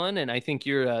it's week 1. And I think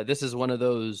this is one of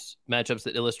those matchups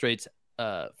that illustrates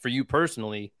for you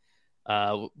personally,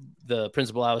 the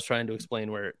principle I was trying to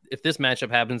explain, where if this matchup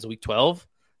happens week 12,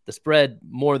 the spread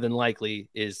more than likely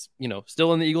is,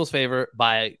 still in the Eagles' favor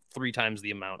by 3 times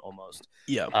the amount almost.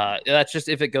 Yeah. That's just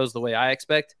if it goes the way I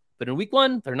expect. But in week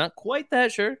 1, they're not quite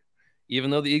that sure, even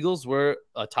though the Eagles were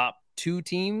a top 2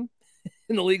 team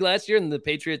in the league last year. And the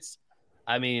Patriots,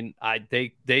 I mean,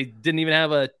 they didn't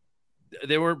even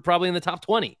they were probably in the top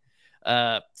 20.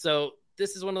 So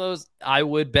this is one of those I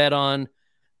would bet on.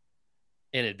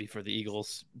 And it'd be for the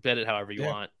Eagles. Bet it however you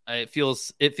want. It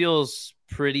feels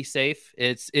pretty safe.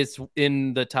 It's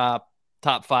in the top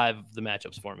 5 of the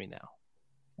matchups for me now.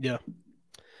 Yeah.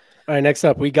 All right. Next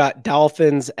up, we got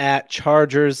Dolphins at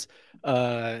Chargers.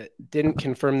 Didn't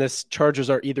confirm this. Chargers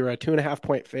are either a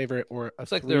 2.5-point favorite or a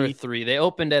 3. Like they're a 3. They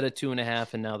opened at a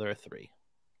 2.5, and now they're a 3.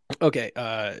 Okay.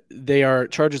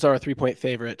 Chargers are a 3-point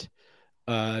favorite.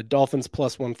 Dolphins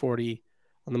plus 140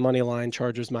 on the money line.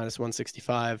 Chargers minus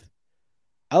 165.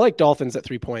 I like Dolphins at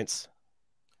 3 points.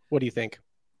 What do you think?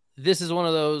 This is one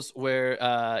of those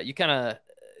where you kind of,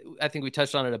 I think we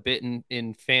touched on it a bit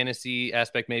in fantasy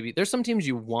aspect. Maybe there's some teams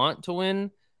you want to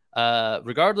win,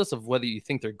 regardless of whether you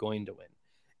think they're going to win.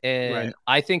 And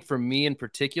I think for me in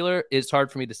particular, it's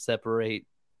hard for me to separate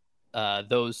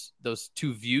those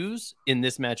two views in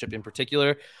this matchup in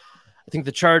particular. I think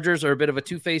the Chargers are a bit of a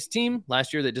two-faced team.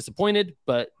 Last year they disappointed,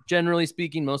 but generally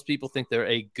speaking, most people think they're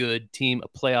a good team,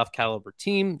 a playoff caliber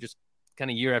team, just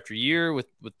kind of year after year with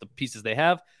the pieces they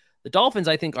have. The Dolphins,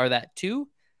 I think, are that too,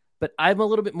 but I'm a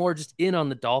little bit more just in on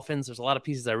the Dolphins. There's a lot of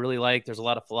pieces I really like. There's a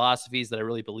lot of philosophies that I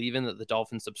really believe in that the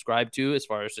Dolphins subscribe to as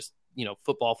far as just,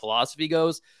 football philosophy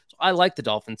goes. So I like the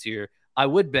Dolphins here. I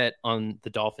would bet on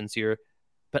the Dolphins here,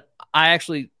 but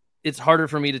it's harder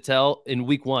for me to tell in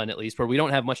week one, at least, where we don't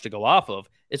have much to go off of.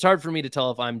 It's hard for me to tell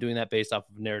if I'm doing that based off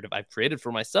of a narrative I've created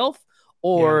for myself,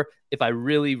 or if I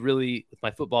really, really, with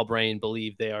my football brain,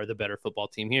 believe they are the better football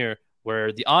team here,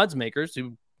 where the odds makers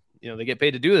who, they get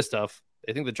paid to do this stuff,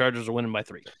 I think the Chargers are winning by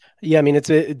 3. Yeah, I mean,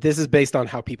 this is based on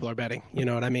how people are betting. You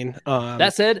know what I mean?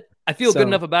 That said, I feel good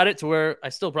enough about it to where I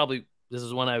still this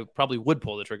is one I probably would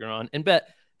pull the trigger on and bet,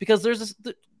 because there's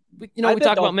this, we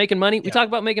talk about making money. We talk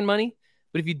about making money.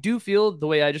 But if you do feel the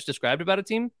way I just described about a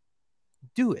team,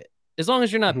 do it. As long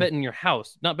as you're not betting your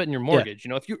house, not betting your mortgage.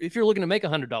 If you're looking to make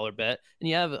 $100 bet and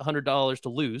you have $100 to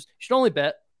lose, you should only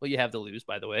bet what you have to lose,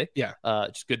 by the way. Yeah.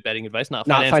 Just good betting advice, not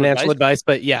financial advice,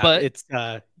 but it's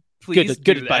please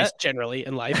good advice generally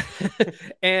in life.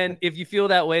 And if you feel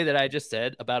that way that I just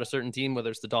said about a certain team, whether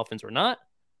it's the Dolphins or not,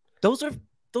 those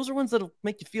are ones that'll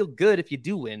make you feel good if you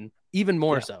do win, even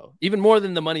more so, even more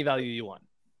than the money value you want.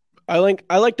 I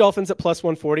like Dolphins at plus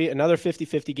 140, another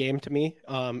 50-50 game to me.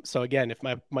 So again, if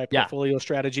my portfolio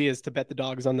strategy is to bet the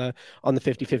dogs on the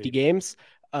 50-50 games,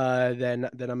 then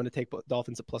I'm going to take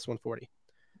Dolphins at plus 140.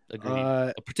 Agreed.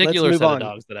 A particular set of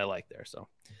dogs that I like there. So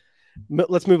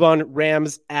let's move on.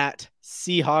 Rams at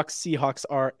Seahawks. Seahawks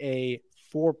are a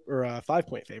 4 or a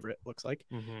 5-point favorite, looks like.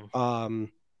 Mm-hmm.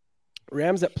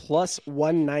 Rams at plus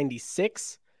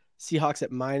 196. Seahawks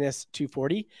at minus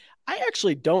 240. I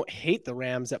actually don't hate the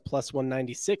Rams at plus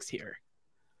 196 here.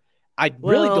 I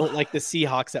really don't like the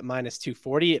Seahawks at minus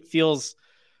 240. It feels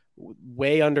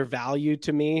way undervalued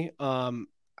to me.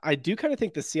 I do kind of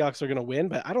think the Seahawks are going to win,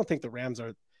 but I don't think the Rams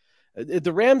are.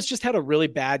 The Rams just had a really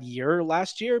bad year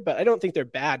last year, but I don't think they're a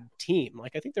bad team.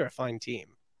 Like, I think they're a fine team.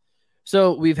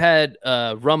 So we've had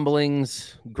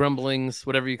rumblings, grumblings,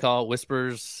 whatever you call it,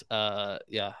 whispers,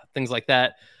 things like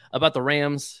that about the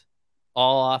Rams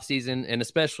all off season, and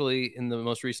especially in the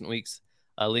most recent weeks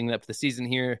leading up to the season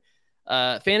here.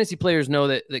 Fantasy players know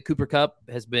that Cooper Kupp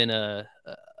has been a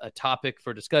topic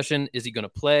for discussion. Is he going to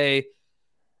play?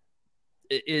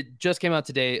 It just came out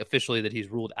today officially that he's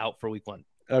ruled out for week 1.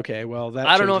 Okay, well,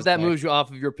 I don't know if that moves you off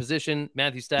of your position.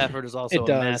 Matthew Stafford is also a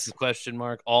massive question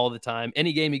mark all the time.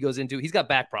 Any game he goes into, he's got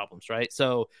back problems, right?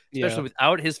 So especially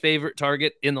without his favorite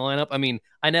target in the lineup, I mean,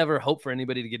 I never hope for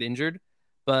anybody to get injured,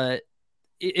 but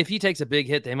if he takes a big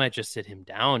hit, they might just sit him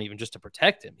down even just to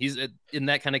protect him. He's in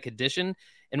that kind of condition.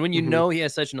 And when you know he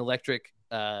has such an electric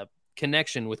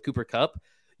connection with Cooper Kupp,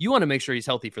 you want to make sure he's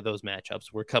healthy for those matchups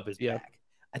where Kupp is back.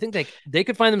 I think they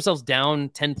could find themselves down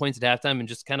 10 points at halftime and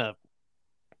just kind of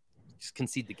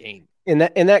concede the game. In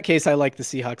that case, I like the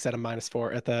Seahawks at a minus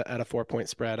 4 at a 4-point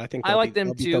spread. I think I like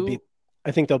them too.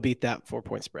 I think they'll beat that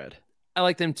 4-point spread. I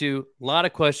like them too. A lot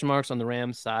of question marks on the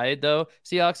Rams side, though.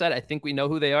 Seahawks side, I think we know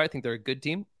who they are. I think they're a good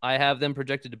team. I have them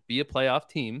projected to be a playoff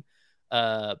team,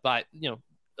 by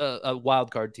a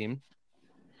wild card team.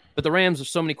 But the Rams have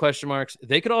so many question marks.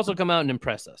 They could also come out and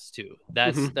impress us too.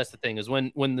 That's the thing is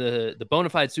when the bona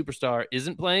fide superstar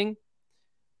isn't playing,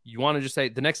 you want to just say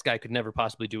the next guy could never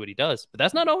possibly do what he does. But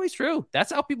that's not always true.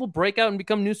 That's how people break out and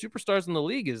become new superstars in the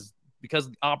league, is because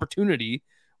of the opportunity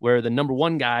where the number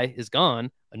one guy is gone,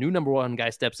 a new number one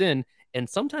guy steps in, and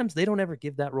sometimes they don't ever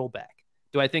give that role back.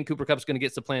 Do I think Cooper Kupp's going to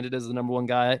get supplanted as the number one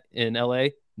guy in LA?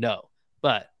 No,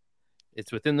 but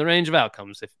it's within the range of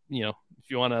outcomes if you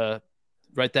want to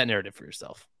write that narrative for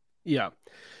yourself. Yeah.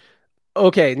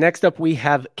 Okay, next up we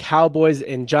have Cowboys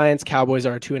and Giants. Cowboys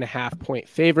are a 2.5-point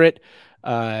favorite.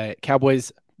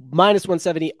 Cowboys minus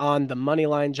 170 on the money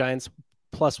line. Giants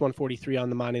plus 143 on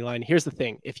the money line. Here's the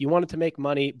thing. If you wanted to make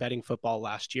money betting football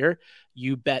last year,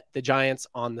 you bet the Giants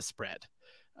on the spread.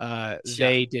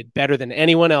 They did better than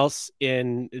anyone else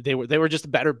they were just a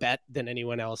better bet than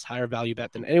anyone else, higher value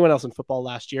bet than anyone else in football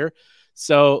last year.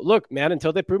 So look, man,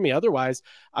 until they prove me otherwise,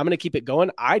 I'm going to keep it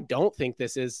going. I don't think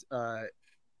this is,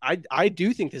 I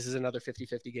do think this is another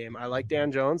 50-50 game. I like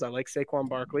Dan Jones. I like Saquon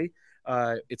Barkley.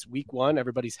 It's week 1.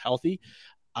 Everybody's healthy.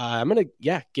 I'm going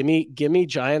to, give me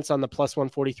Giants on the plus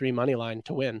 143 money line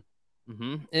to win.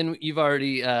 Mm-hmm. And you've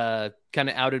already kind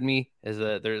of outed me as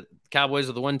the Cowboys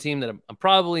are the one team that I'm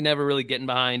probably never really getting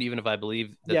behind, even if I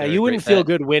believe that you wouldn't feel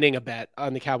good winning a bet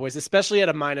on the Cowboys, especially at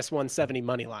a minus 170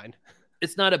 money line.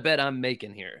 it's not a bet I'm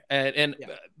making here. And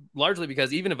Yeah. largely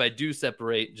because even if I do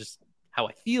separate just how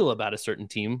I feel about a certain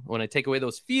team, when I take away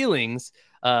those feelings,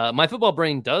 my football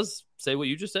brain does say what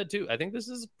you just said too. I think this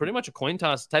is pretty much a coin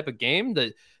toss type of game.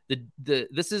 The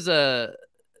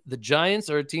Giants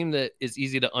are a team that is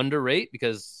easy to underrate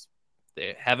because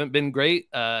they haven't been great,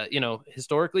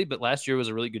 historically, but last year was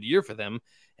a really good year for them,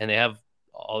 and they have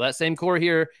all that same core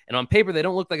here. And on paper, they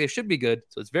don't look like they should be good,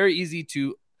 so it's very easy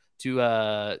to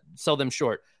sell them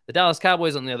short. The Dallas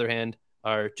Cowboys, on the other hand,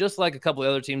 are just like a couple of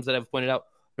other teams that I've pointed out.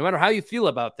 No matter how you feel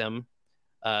about them,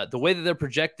 the way that they're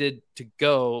projected to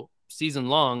go season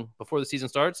long before the season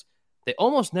starts, they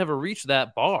almost never reach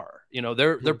that bar.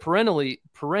 They're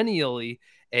perennially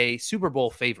a Super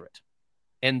Bowl favorite,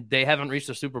 and they haven't reached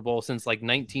a Super Bowl since like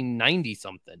 1990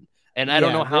 something. And I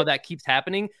don't know how that keeps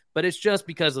happening, but it's just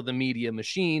because of the media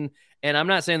machine. And I'm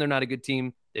not saying they're not a good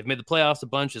team. They've made the playoffs a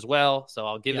bunch as well, so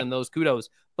I'll give them those kudos.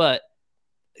 But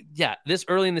yeah, this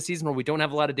early in the season where we don't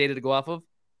have a lot of data to go off of,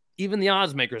 even the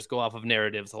odds makers go off of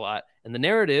narratives a lot. And the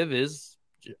narrative is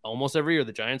almost every year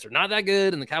the Giants are not that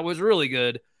good and the Cowboys are really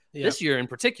good. Yeah. This year in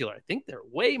particular, I think they're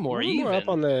way more even. I'm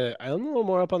a little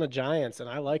more up on the Giants, and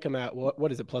I like them at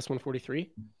what is it, plus 143?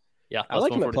 Yeah, I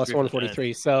like them at plus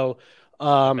 143. So,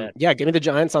 give me the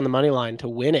Giants on the money line to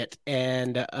win it.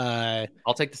 And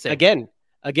I'll take the same.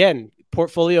 Again,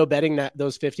 portfolio betting that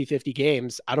those 50-50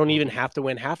 games, I don't even have to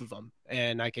win half of them,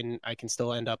 and I can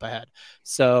still end up ahead.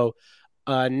 So,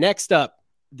 next up,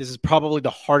 this is probably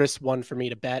the hardest one for me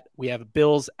to bet. We have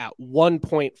Bills at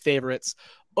 1-point favorites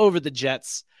over the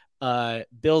Jets.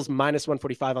 Bills minus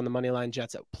 145 on the money line,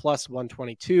 Jets at plus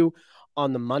 122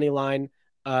 on the money line.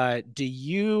 Do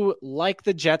you like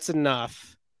the Jets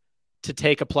enough to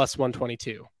take a plus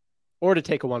 122 or to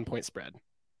take a 1-point spread?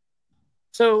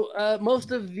 So most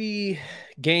of the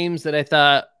games that I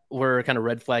thought were kind of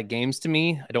red flag games to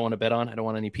me, I don't want to bet on. I don't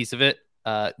want any piece of it.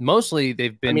 Mostly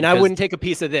they've been. I mean, I wouldn't take a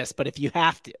piece of this, but if you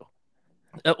have to.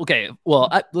 Okay. Well,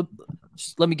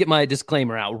 let me get my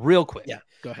disclaimer out real quick. Yeah,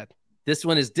 go ahead. This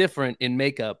one is different in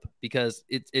makeup because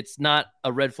it's not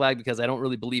a red flag because I don't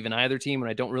really believe in either team and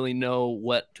I don't really know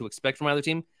what to expect from either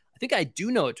team. I think I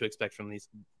do know what to expect from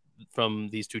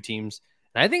these two teams.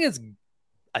 And I think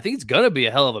it's going to be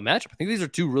a hell of a matchup. I think these are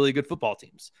two really good football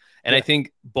teams. And I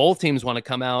think both teams want to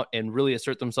come out and really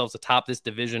assert themselves atop this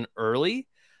division early.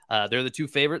 They're the two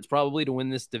favorites probably to win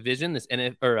this division, this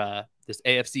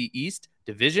AFC East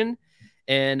division.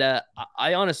 And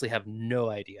I honestly have no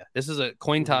idea. This is a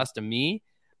coin toss to me,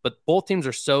 but both teams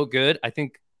are so good. I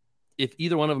think if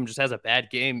either one of them just has a bad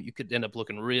game, you could end up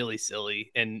looking really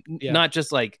silly and not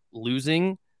just like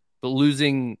losing, but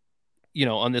losing,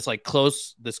 on this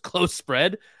close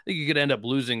spread. I think you could end up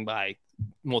losing by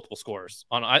multiple scores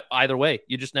on either way.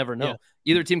 You just never know. Yeah.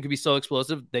 Either team could be so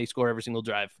explosive, they score every single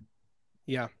drive.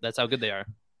 Yeah. That's how good they are.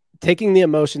 Taking the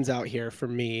emotions out here for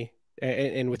me,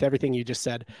 and with everything you just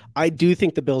said, I do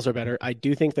think the Bills are better. I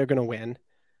do think they're going to win.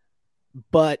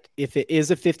 But if it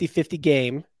is a 50-50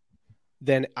 game,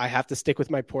 then I have to stick with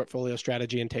my portfolio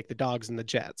strategy and take the Dogs and the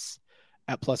Jets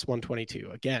at plus 122.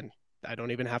 Again, I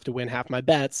don't even have to win half my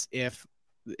bets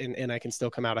and I can still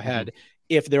come out ahead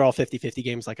if they're all 50-50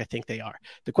 games like I think they are.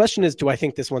 The question is, do I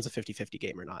think this one's a 50-50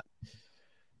 game or not?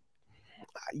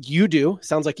 You do.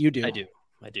 Sounds like you do.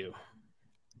 I do.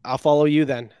 I'll follow you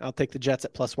then. I'll take the Jets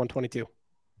at plus 122.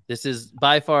 This is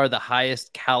by far the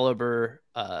highest caliber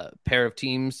pair of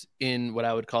teams in what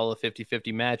I would call a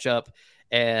 50-50 matchup.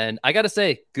 And I got to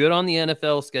say, good on the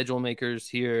NFL schedule makers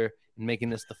here in making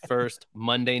this the first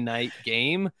Monday night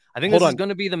game. I think this is going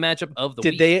to be the matchup of the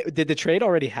week. Did the trade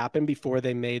already happen before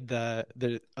they made did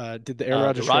the Aaron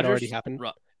Rodgers trade already happen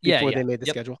before they made the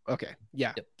schedule? Okay.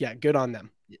 Yeah. Yep. Yeah. Good on them.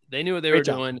 They knew what they were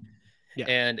doing. Yeah.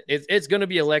 And it's going to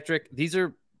be electric. These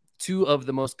are two of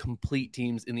the most complete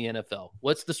teams in the NFL.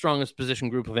 What's the strongest position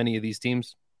group of any of these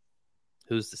teams?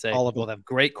 Who's to say? All of them. Both have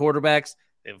great quarterbacks.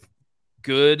 They have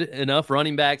good enough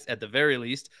running backs at the very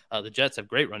least. The Jets have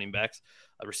great running backs.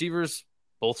 Receivers,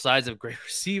 both sides have great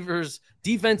receivers.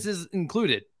 Defenses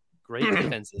included. Great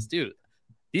defenses, dude.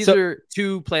 These are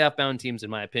two playoff-bound teams, in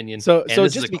my opinion. So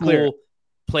just to be clear,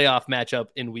 playoff matchup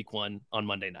in Week 1 on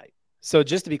Monday night. So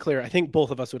just to be clear, I think both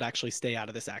of us would actually stay out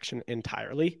of this action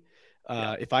entirely.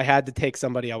 If I had to take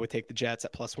somebody, I would take the Jets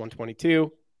at plus 122.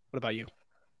 What about you?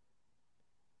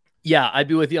 Yeah, I'd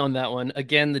be with you on that one.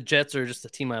 Again, the Jets are just a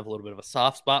team I have a little bit of a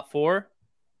soft spot for.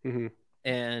 Mm-hmm.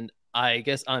 And I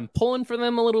guess I'm pulling for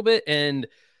them a little bit. And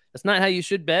that's not how you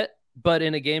should bet. But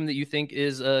in a game that you think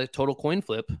is a total coin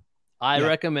flip, I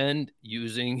recommend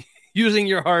using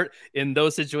your heart in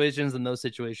those situations and those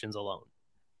situations alone.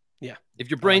 Yeah. If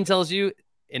your brain tells you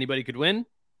anybody could win,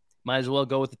 might as well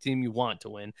go with the team you want to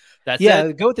win. That Yeah,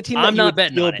 said, go with the team I'm that you not would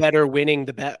betting feel on it. better winning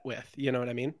the bet with. You know what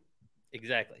I mean?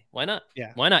 Exactly. Why not?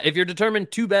 Yeah. Why not? If you're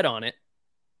determined to bet on it,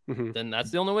 Mhm. then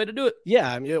that's the only way to do it.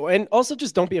 Yeah, and also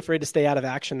just don't be afraid to stay out of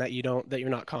action that you're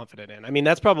not confident in. I mean,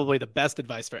 that's probably the best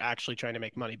advice for actually trying to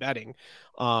make money betting.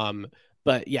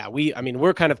 But yeah,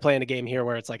 we're kind of playing a game here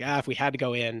where it's like, if we had to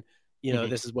go in,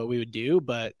 this is what we would do.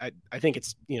 But I think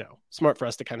it's, smart for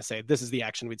us to kind of say this is the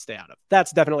action we'd stay out of.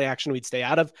 That's definitely action we'd stay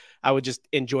out of. I would just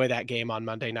enjoy that game on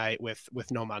Monday night with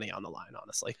no money on the line,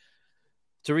 honestly.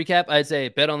 To recap, I'd say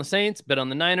bet on the Saints, bet on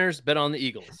the Niners, bet on the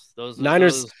Eagles.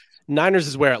 Niners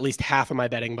is where at least half of my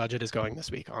betting budget is going this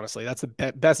week. Honestly, that's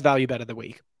the best value bet of the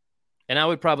week. And I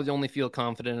would probably only feel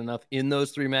confident enough in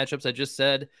those 3 matchups I just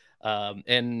said.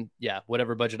 And yeah,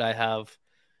 whatever budget I have,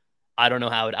 I don't know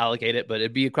how I would allocate it, but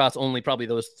it'd be across only probably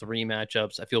those 3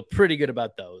 matchups. I feel pretty good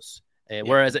about those.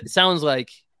 Whereas it sounds like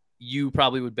you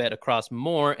probably would bet across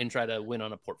more and try to win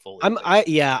on a portfolio.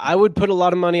 I would put a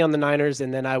lot of money on the Niners,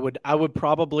 and then I would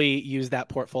probably use that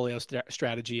portfolio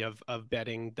strategy of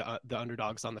betting the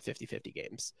underdogs on the 50-50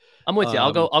 games. I'm with you.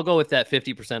 I'll go with that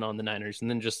 50% on the Niners and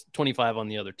then just 25 on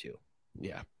the other 2.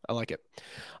 Yeah, I like it.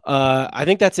 I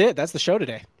think that's it. That's the show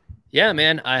today. Yeah,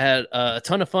 man. I had a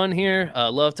ton of fun here.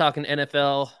 Love talking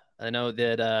NFL. I know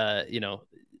that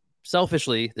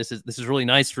selfishly, this is really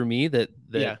nice for me that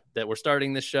we're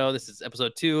starting this show. This is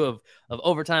episode 2 of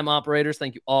Overtime Operators.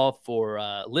 Thank you all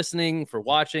for listening, for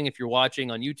watching. If you're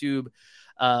watching on YouTube,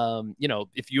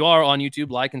 if you are on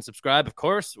YouTube, like and subscribe. Of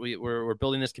course, we're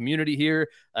building this community here.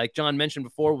 Like John mentioned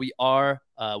before, we are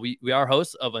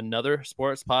hosts of another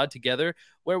sports pod together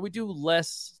where we do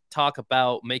less talk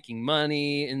about making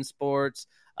money in sports.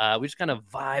 We just kind of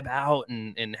vibe out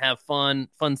and have fun,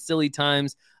 silly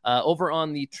times over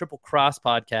on the Triple Cross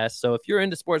podcast. So if you're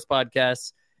into sports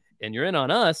podcasts and you're in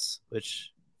on us,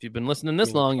 which if you've been listening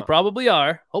this long, you probably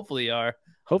are. Hopefully you are.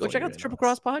 Go check out the Triple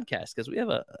Cross podcast because we have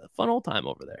a fun old time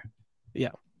over there.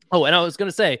 Yeah. Oh, and I was going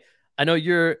to say, I know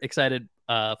you're excited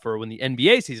for when the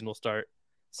NBA season will start.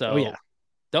 So yeah.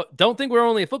 Don't think we're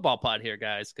only a football pod here,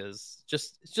 guys, because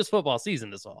it's just football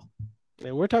season this all.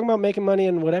 And we're talking about making money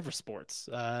in whatever sports,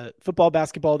 football,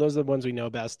 basketball. Those are the ones we know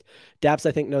best. Daps,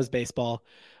 I think, knows baseball.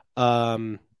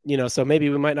 So maybe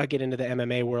we might not get into the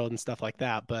MMA world and stuff like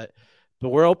that, but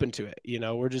we're open to it.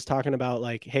 We're just talking about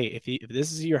like, hey, if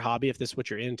this is your hobby, if this is what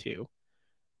you're into,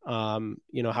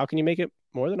 how can you make it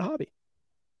more than a hobby?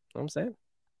 You know what I'm saying?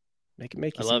 Make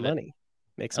you some money.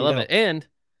 I love it. And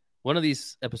one of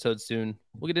these episodes soon,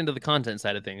 we'll get into the content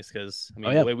side of things because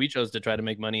the way we chose to try to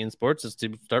make money in sports is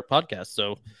to start podcasts.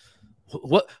 So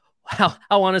how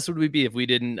honest would we be if we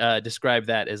didn't describe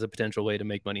that as a potential way to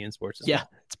make money in sports? Well?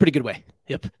 It's a pretty good way.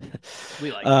 Yep.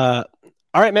 We like it.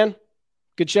 All right, man.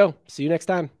 Good show. See you next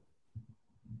time.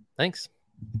 Thanks.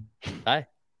 Bye.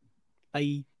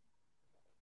 Bye.